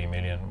 40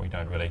 million. We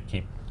don't really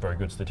keep very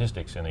good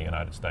statistics in the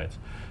United States.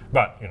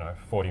 But,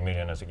 40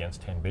 million as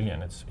against 10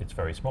 billion, it's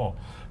very small.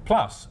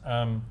 Plus,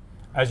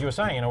 as you were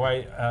saying, in a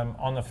way,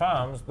 on the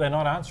farms, they're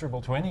not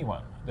answerable to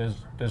anyone.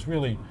 There's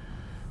really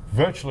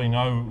virtually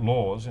no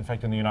laws. In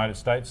fact, in the United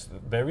States,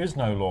 there is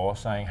no law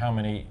saying how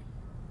many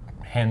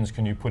hens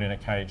can you put in a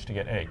cage to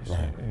get eggs.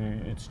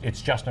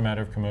 It's just a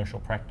matter of commercial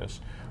practice,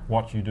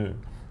 what you do.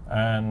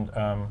 And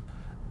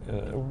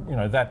you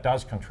know, that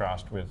does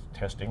contrast with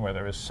testing, where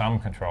there is some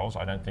controls.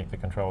 I don't think the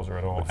controls are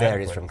at all It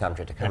varies adequate. from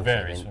country to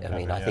country.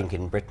 I think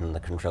in Britain the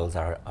controls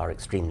are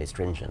extremely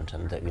stringent,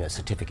 and you know,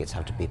 certificates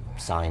have to be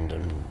signed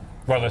and.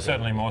 Well, they're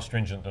certainly more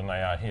stringent than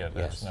they are here.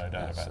 There's no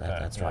doubt about that.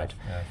 That's right.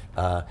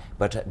 Yes.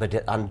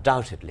 But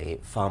undoubtedly,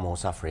 far more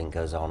suffering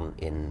goes on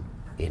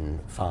in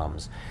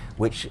farms,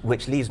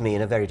 which leaves me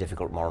in a very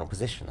difficult moral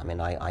position. I mean,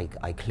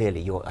 I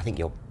clearly, I think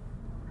you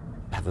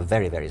have a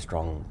very, very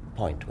strong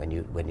point when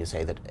you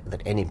say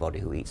that anybody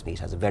who eats meat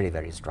has a very,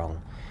 very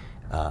strong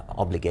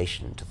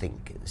obligation to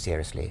think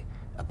seriously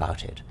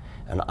about it.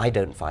 And I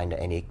don't find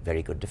any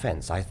very good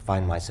defense. I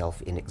find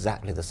myself in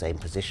exactly the same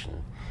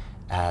position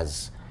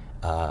as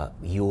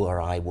you or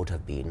I would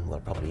have been. Well,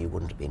 probably you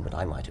wouldn't have been, but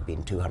I might have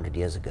been 200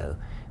 years ago,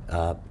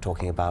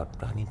 talking about,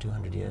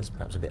 200 years,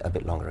 perhaps a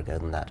bit longer ago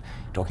than that,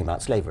 talking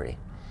about slavery,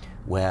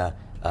 where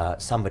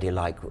somebody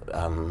like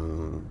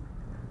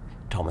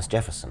Thomas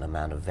Jefferson, a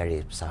man of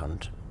very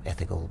sound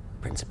ethical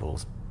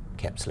principles,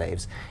 kept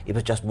slaves. It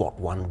was just what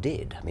one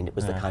did. I mean, it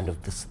was the kind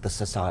of the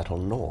societal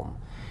norm.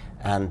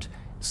 And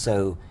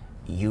so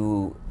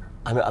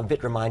I'm a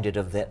bit reminded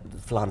of the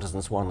Flanders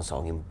and Swan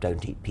song, "You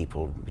Don't Eat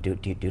People." Do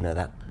you know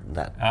that?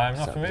 I'm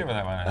not familiar with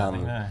that one, I don't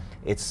think, no.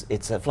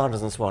 It's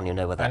Flanders and Swan, you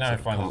know, where that's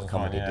a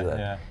comedy duo.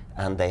 Yeah.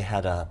 And they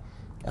had a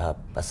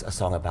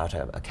song about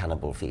a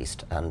cannibal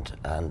feast, and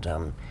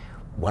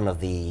one of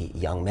the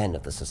young men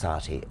of the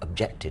society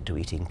objected to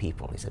eating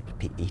people. He said,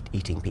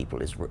 eating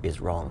people is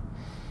wrong.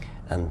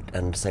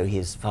 And so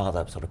his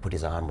father sort of put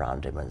his arm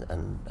around him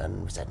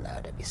and said, "No,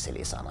 don't be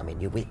silly, son. I mean,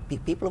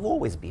 people have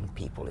always been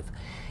people.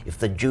 If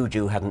the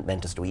juju hadn't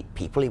meant us to eat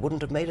people, he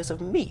wouldn't have made us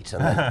of meat."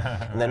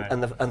 And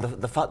then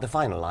the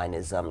final line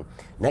is,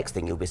 "Next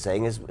thing you'll be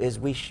saying is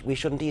we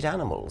shouldn't eat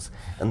animals."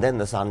 And then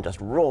the son just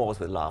roars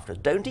with laughter.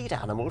 "Don't eat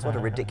animals? What a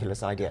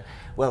ridiculous idea!"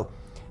 Well,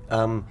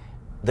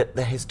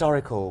 the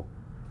historical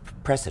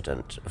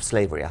precedent of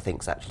slavery, I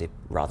think, is actually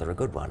rather a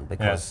good one,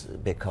 because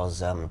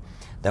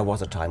there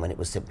was a time when it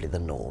was simply the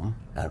norm.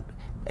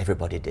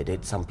 Everybody did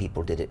it. Some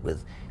people did it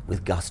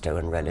with gusto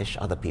and relish.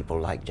 Other people,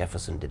 like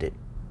Jefferson, did it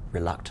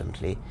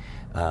reluctantly.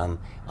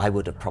 I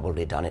would have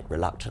probably done it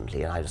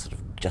reluctantly, and I'd sort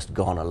of just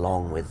gone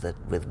along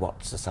with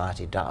what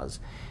society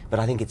does. But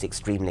I think it's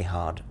extremely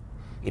hard.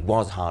 It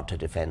was hard to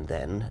defend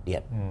then,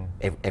 yet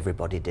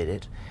everybody did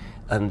it.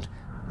 And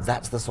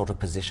that's the sort of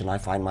position I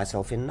find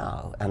myself in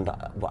now. And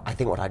I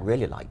think what I'd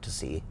really like to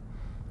see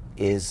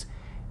is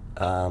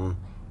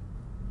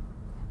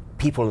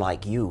people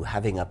like you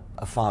having a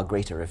far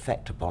greater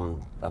effect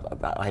upon,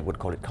 I would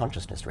call it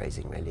consciousness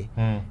raising, really.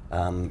 And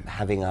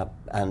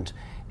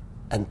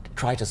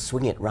try to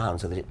swing it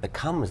round so that it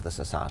becomes the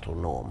societal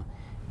norm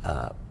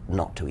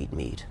not to eat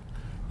meat.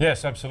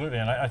 Yes, absolutely.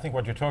 And I think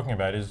what you're talking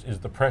about is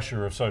the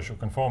pressure of social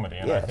conformity.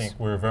 And I think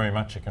we're very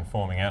much a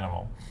conforming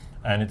animal.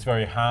 And it's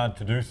very hard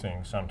to do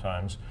things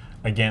sometimes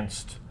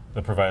against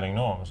the prevailing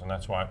norms, and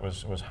that's why it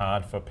was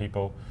hard for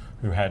people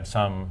who had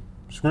some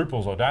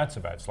scruples or doubts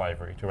about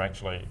slavery to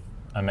actually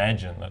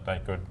imagine that they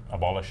could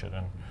abolish it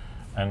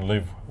and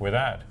live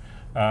without.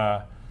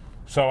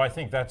 So I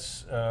think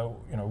that's,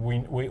 you know,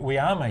 we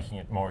are making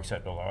it more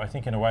acceptable. I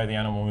think in a way the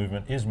animal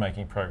movement is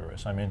making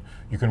progress. I mean,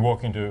 you can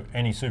walk into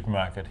any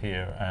supermarket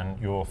here and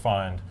you'll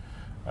find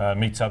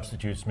meat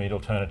substitutes, meat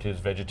alternatives,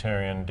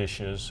 vegetarian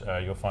dishes.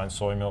 You'll find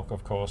soy milk,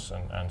 of course,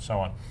 and so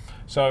on.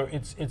 So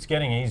it's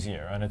getting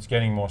easier and it's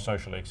getting more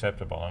socially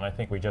acceptable. And I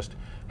think we just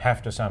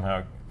have to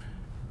somehow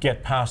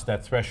get past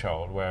that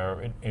threshold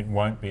where it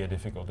won't be a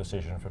difficult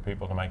decision for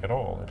people to make at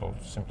all. It'll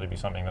simply be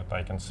something that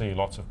they can see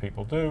lots of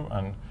people do,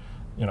 and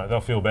you know, they'll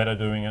feel better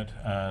doing it,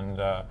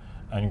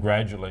 and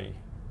gradually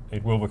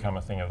it will become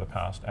a thing of the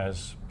past,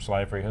 as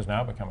slavery has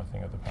now become a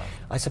thing of the past.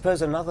 I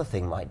suppose another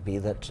thing might be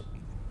that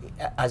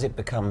as it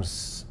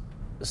becomes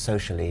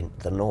socially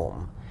the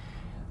norm,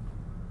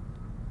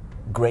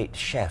 great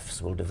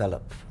chefs will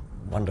develop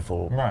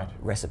wonderful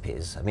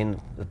recipes. I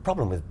mean, the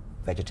problem with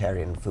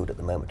vegetarian food at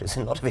the moment is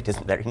a lot of it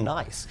isn't very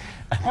nice.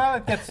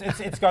 Well,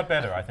 it's got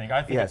better, I think.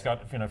 It's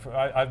got, you know,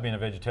 I've been a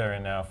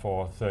vegetarian now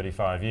for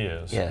 35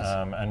 years. Yes.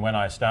 And when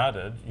I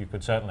started, you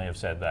could certainly have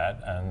said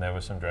that, and there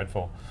were some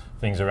dreadful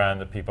things around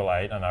that people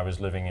ate, and I was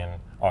living in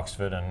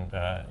Oxford, and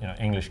you know,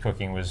 English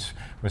cooking was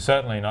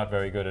certainly not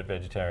very good at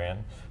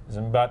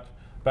vegetarianism.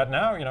 But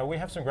now, you know, we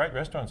have some great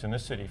restaurants in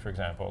this city, for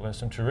example. There's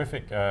some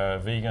terrific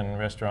vegan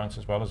restaurants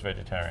as well as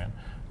vegetarian,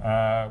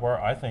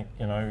 where I think,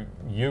 you know,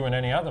 you and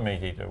any other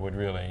meat eater would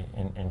really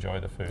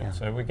enjoy the food. Yeah.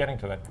 So we're getting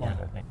to that point,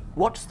 I think.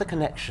 What's the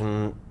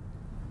connection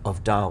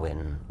of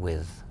Darwin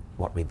with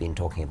what we've been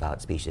talking about,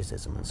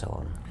 speciesism and so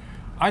on?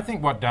 I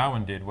think what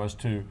Darwin did was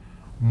to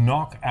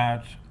knock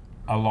out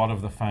a lot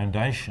of the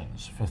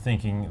foundations for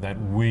thinking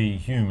that we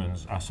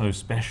humans are so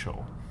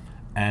special,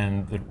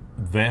 and that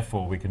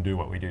therefore we can do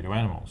what we do to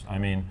animals. I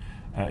mean,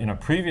 you know,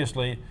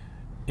 previously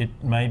it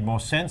made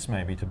more sense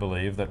maybe to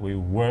believe that we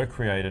were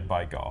created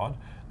by God,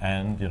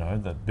 and you know,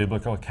 the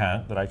biblical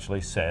account that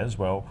actually says,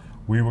 well,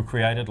 we were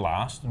created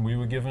last and we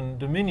were given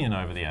dominion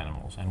over the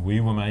animals, and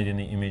we were made in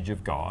the image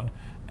of God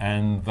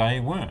and they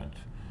weren't.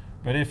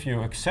 But if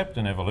you accept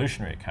an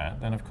evolutionary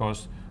account, then of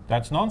course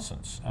that's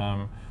nonsense.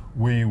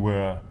 We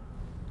were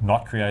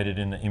not created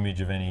in the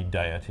image of any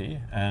deity,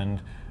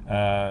 and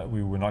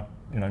we were not,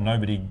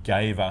 nobody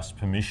gave us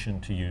permission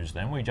to use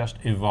them. We just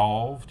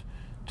evolved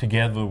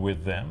together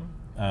with them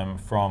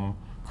from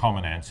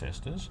common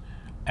ancestors.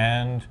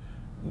 And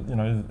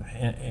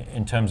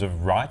in terms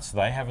of rights,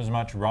 they have as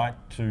much right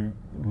to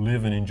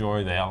live and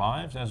enjoy their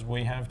lives as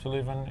we have to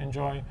live and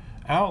enjoy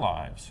our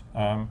lives.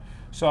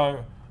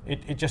 So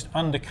it just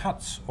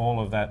undercuts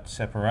all of that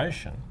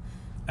separation,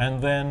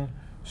 and then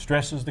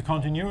stresses the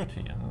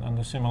continuity and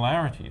the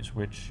similarities,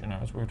 which,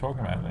 as we were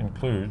talking about,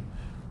 include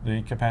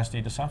the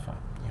capacity to suffer.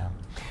 Yeah.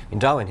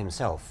 Darwin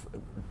himself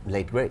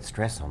laid great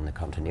stress on the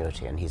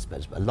continuity, and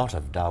a lot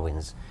of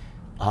Darwin's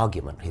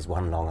argument, his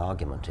one long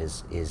argument,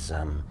 is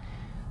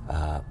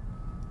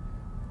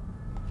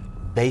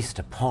based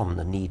upon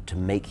the need to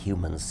make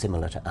humans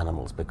similar to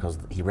animals, because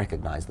he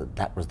recognized that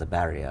that was the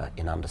barrier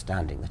in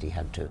understanding that he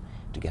had to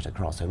get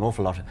across. So an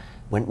awful lot of,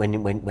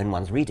 when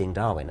one's reading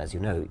Darwin, as you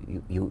know,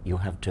 you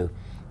have to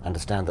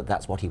understand that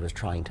that's what he was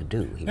trying to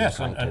do. He was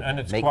trying to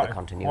it's make quite, the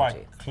continuity.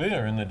 quite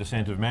clear in The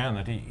Descent of Man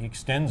that he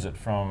extends it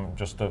from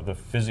just the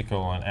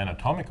physical and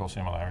anatomical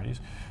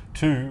similarities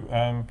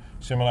to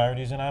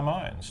similarities in our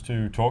minds,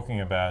 to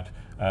talking about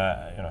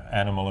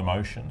animal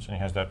emotions, and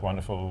he has that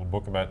wonderful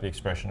book about the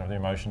expression of the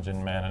emotions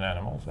in man and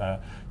animals,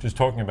 just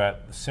talking about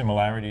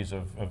similarities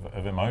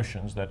of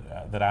emotions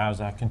that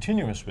ours are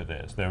continuous with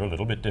theirs. They're a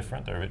little bit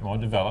different, they're a bit more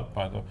developed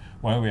by the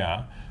way we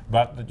are,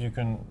 but that you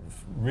can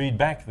read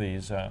back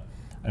these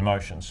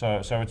emotions.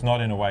 So it's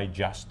not in a way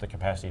just the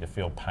capacity to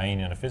feel pain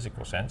in a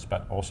physical sense,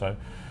 but also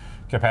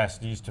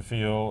capacities to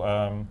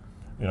feel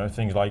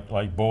things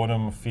like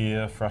boredom,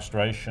 fear,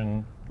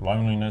 frustration,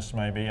 loneliness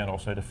maybe, and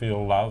also to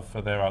feel love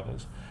for their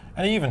others.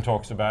 And he even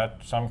talks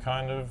about some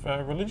kind of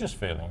religious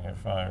feeling,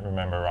 if I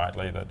remember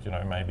rightly,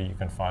 that maybe you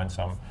can find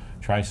some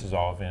traces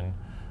of in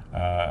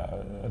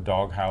a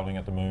dog howling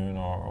at the moon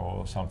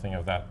or something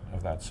of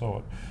that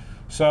sort.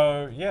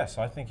 So yes,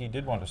 I think he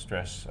did want to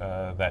stress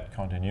that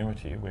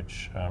continuity,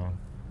 which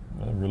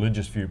the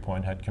religious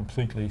viewpoint had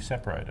completely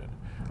separated.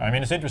 I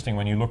mean, it's interesting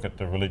when you look at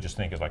the religious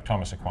thinkers, like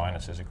Thomas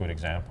Aquinas is a good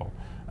example,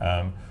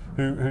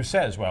 who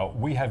says, well,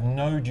 we have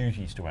no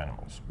duties to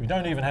animals. We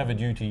don't even have a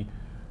duty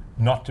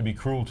not to be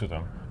cruel to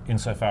them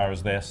insofar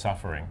as their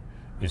suffering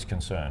is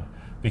concerned.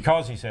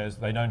 Because, he says,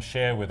 they don't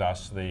share with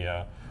us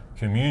the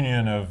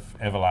communion of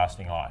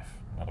everlasting life.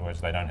 In other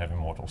words, they don't have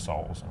immortal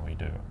souls, and we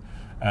do.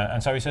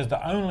 And so he says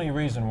the only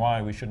reason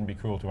why we shouldn't be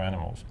cruel to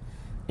animals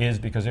is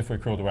because if we're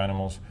cruel to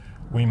animals,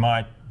 we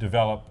might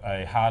develop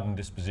a hardened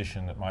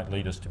disposition that might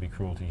lead us to be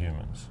cruel to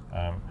humans.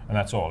 And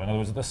that's all. In other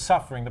words, the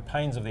suffering, the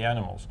pains of the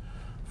animals,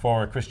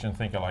 for a Christian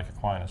thinker like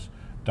Aquinas,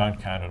 don't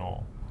count at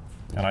all.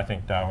 And I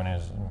think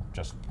Darwinism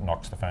just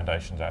knocks the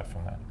foundations out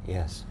from that.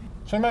 Yes.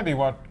 So maybe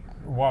what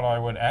I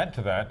would add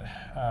to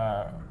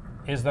that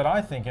is that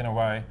I think, in a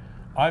way,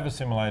 I've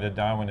assimilated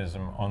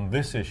Darwinism on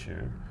this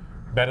issue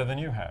better than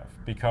you have,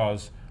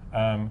 because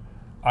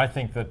I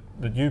think that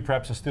you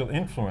perhaps are still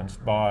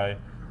influenced by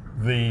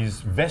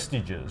these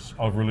vestiges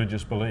of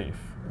religious belief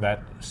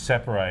that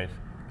separate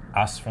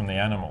us from the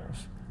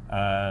animals,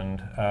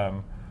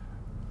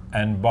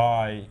 and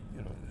by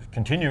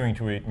continuing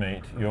to eat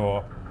meat,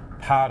 you're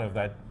part of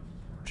that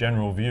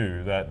general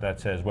view that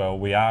says, well,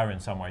 we are in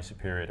some way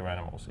superior to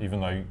animals, even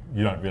though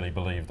you don't really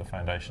believe the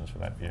foundations for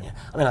that view. Yeah.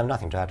 I mean, I have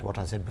nothing to add to what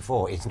I said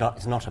before. It's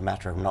not a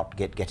matter of not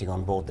getting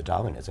on board the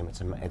Darwinism.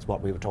 It's what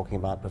we were talking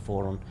about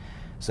before on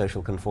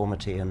social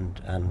conformity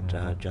and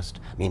just.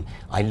 I mean,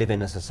 I live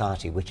in a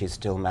society which is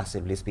still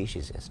massively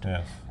speciesist,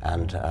 yes.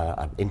 And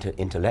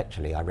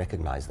intellectually I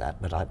recognise that,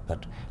 but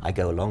I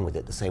go along with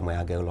it the same way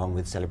I go along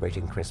with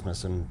celebrating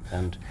Christmas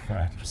and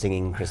Right.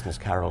 singing Christmas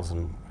carols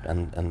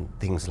and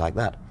things like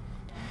that.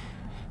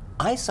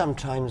 I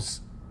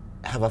sometimes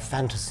have a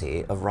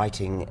fantasy of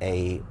writing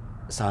a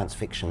science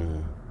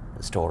fiction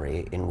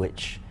story in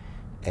which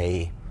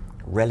a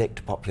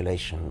relict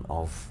population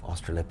of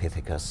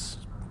Australopithecus,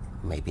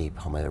 maybe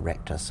Homo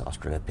erectus,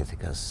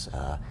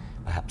 Australopithecus,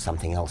 perhaps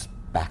something else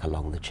back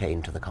along the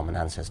chain to the common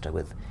ancestor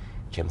with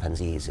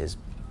chimpanzees, is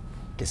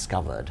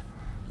discovered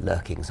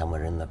lurking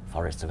somewhere in the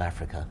forests of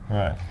Africa.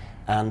 Right.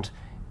 And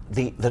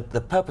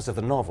the purpose of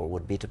the novel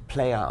would be to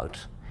play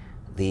out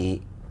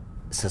the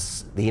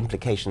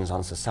implications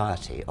on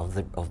society of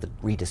the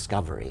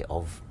rediscovery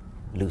of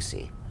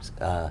Lucy.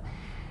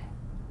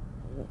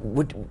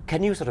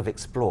 Can you sort of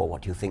explore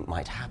what you think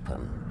might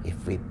happen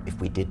if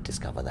we did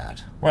discover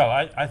that? Well,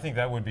 I think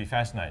that would be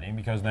fascinating,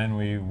 because then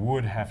we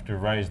would have to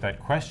raise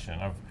that question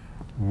of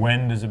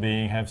when does a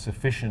being have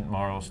sufficient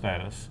moral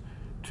status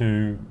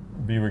to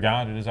be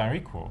regarded as our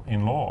equal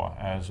in law,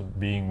 as a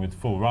being with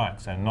full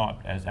rights, and not,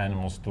 as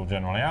animals still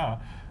generally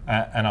are,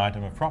 an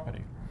item of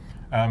property.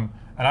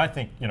 And I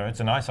think, it's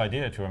a nice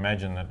idea to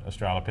imagine that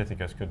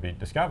Australopithecus could be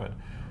discovered.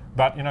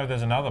 But,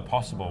 there's another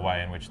possible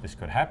way in which this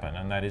could happen,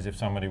 and that is if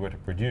somebody were to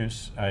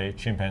produce a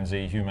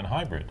chimpanzee-human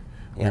hybrid.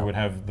 Yeah. We would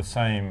have the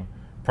same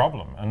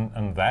problem,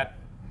 and that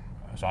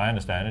as I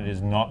understand it,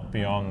 is not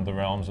beyond the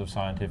realms of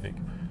scientific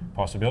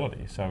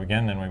possibility. So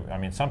again, I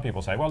mean, some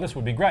people say, well, this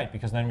would be great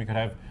because then we could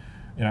have,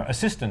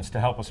 assistants to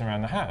help us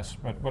around the house.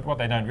 But what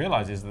they don't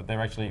realize is that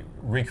they're actually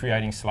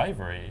recreating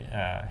slavery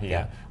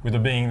here with a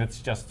being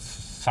that's just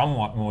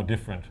somewhat more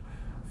different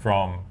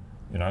from,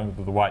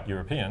 the white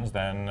Europeans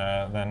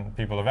than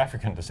people of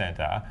African descent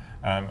are.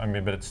 I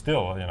mean, but it's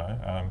still,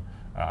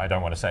 I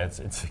don't want to say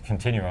it's a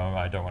continuum.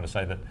 I don't want to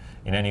say that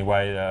in any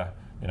way,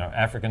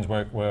 Africans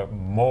were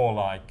more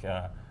like,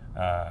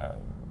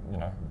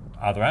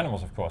 other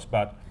animals, of course.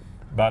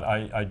 But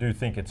I do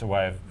think it's a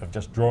way of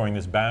just drawing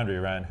this boundary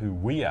around who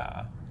we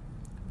are.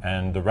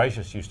 And the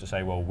racists used to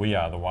say, well, we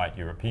are the white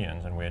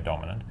Europeans and we're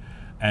dominant.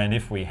 And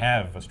if we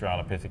have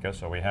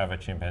Australopithecus or we have a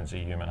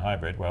chimpanzee-human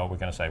hybrid, well, we're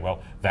going to say,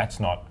 well, that's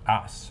not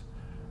us.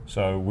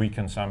 So we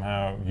can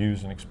somehow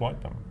use and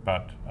exploit them.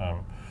 But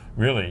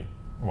really,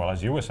 well,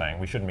 as you were saying,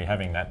 we shouldn't be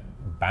having that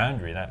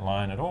boundary, that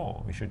line at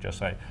all. We should just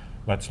say,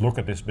 let's look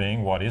at this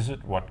being. What is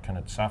it? What can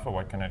it suffer?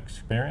 What can it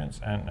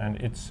experience? And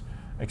its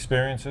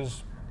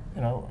experiences,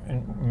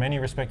 in many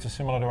respects are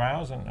similar to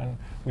ours, and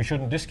we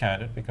shouldn't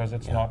discount it because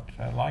it's not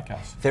like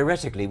us.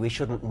 Theoretically, we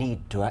shouldn't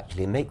need to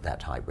actually make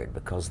that hybrid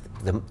because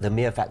the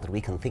mere fact that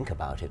we can think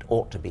about it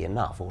ought to be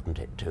enough, oughtn't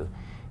it, to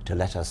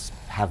let us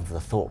have the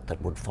thought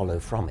that would follow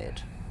from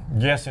it.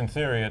 Yes, in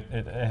theory,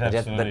 it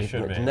absolutely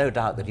should be. No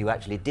doubt that you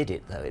actually did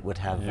it, though. It would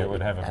have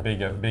a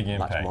big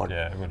impact. More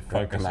it would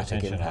focus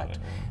attention impact.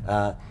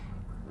 on it.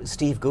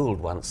 Steve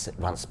Gould once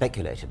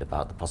speculated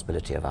about the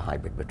possibility of a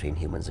hybrid between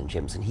humans and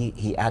chimps, and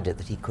he added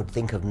that he could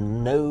think of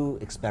no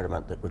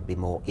experiment that would be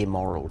more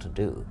immoral to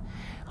do.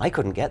 I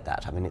couldn't get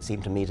that. I mean, it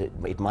seemed to me that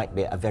it might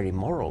be a very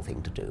moral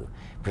thing to do,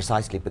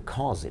 precisely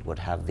because it would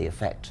have the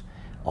effect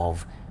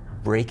of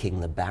breaking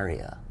the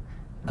barrier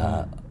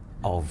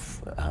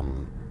of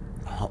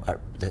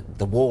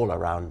the wall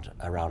around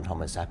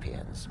Homo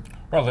sapiens.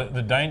 Well,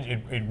 the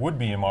danger, it would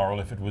be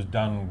immoral if it was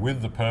done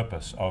with the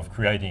purpose of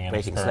creating an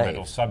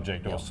experimental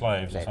subject or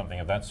slaves or something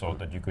of that sort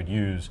that you could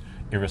use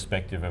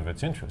irrespective of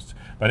its interests.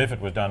 But if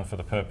it was done for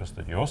the purpose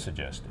that you're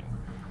suggesting,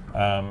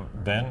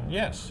 then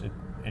yes,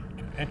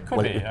 it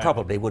could be. It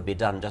probably would be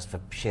done just for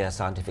sheer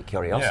scientific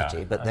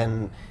curiosity, but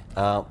then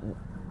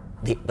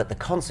but the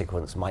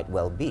consequence might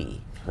well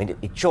be, I mean,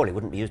 it surely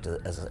wouldn't be used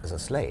as a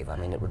slave. I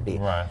mean, it would be,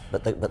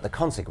 but the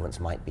consequence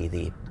might be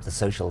the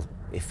social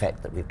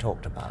effect that we've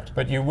talked about.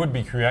 But you would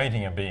be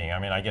creating a being. I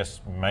mean, I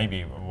guess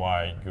maybe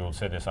why Gould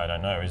said this, I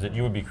don't know, is that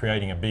you would be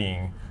creating a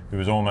being who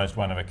is almost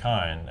one of a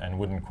kind and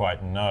wouldn't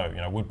quite know,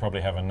 would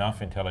probably have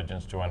enough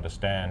intelligence to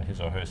understand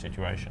his or her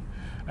situation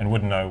and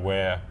wouldn't know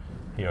where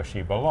he or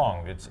she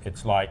belonged.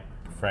 It's like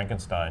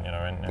Frankenstein,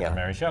 in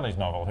Mary Shelley's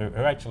novel,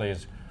 who actually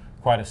is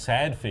quite a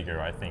sad figure,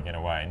 I think, in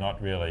a way,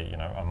 not really,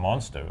 a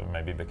monster, or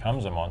maybe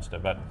becomes a monster,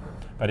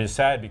 but is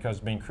sad because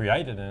being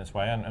created in this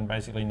way, and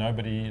basically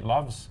nobody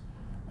loves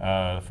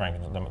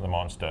the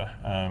monster.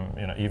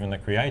 Even the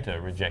creator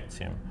rejects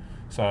him.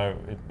 So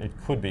it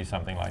could be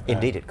something like that.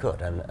 Indeed, it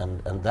could,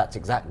 and that's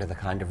exactly the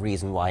kind of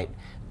reason why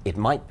it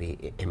might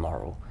be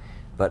immoral.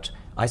 But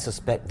I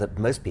suspect that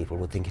most people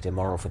would think it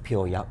immoral for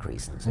pure yuck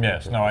reasons.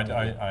 Yes, no,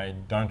 I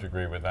don't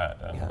agree with that.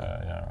 And,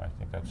 I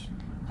think that's...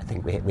 I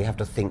think we have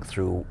to think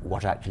through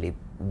what actually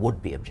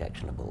would be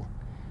objectionable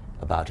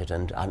about it,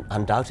 and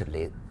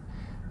undoubtedly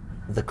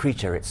the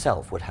creature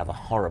itself would have a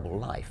horrible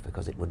life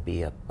because it would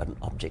be an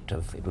object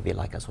of, it would be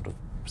like a sort of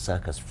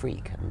circus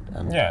freak.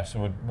 Yes,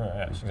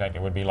 yes,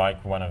 exactly. It would be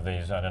like one of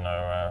these, I don't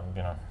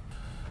know,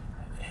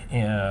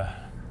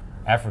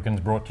 Africans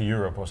brought to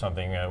Europe or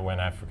something when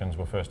Africans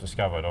were first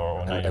discovered,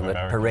 or Native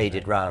Americans.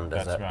 Paraded round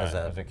as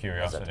a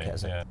curiosity.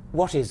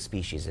 What is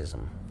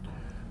speciesism?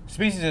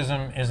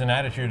 Speciesism is an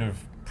attitude of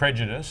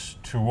prejudice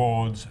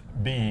towards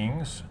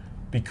beings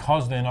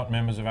because they're not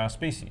members of our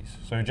species.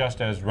 So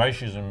just as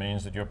racism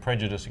means that you're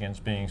prejudiced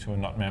against beings who are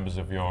not members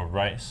of your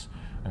race,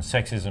 and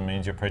sexism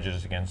means you're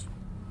prejudiced against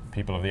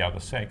people of the other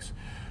sex.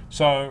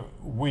 So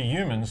we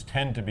humans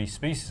tend to be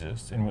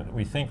speciesists, and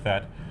we think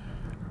that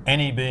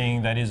any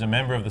being that is a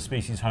member of the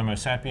species Homo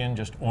sapien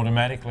just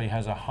automatically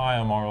has a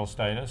higher moral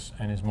status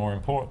and is more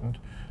important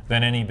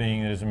than any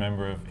being that is a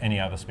member of any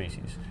other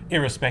species,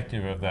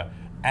 irrespective of the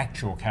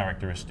actual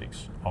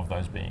characteristics of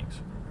those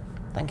beings.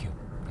 Thank you.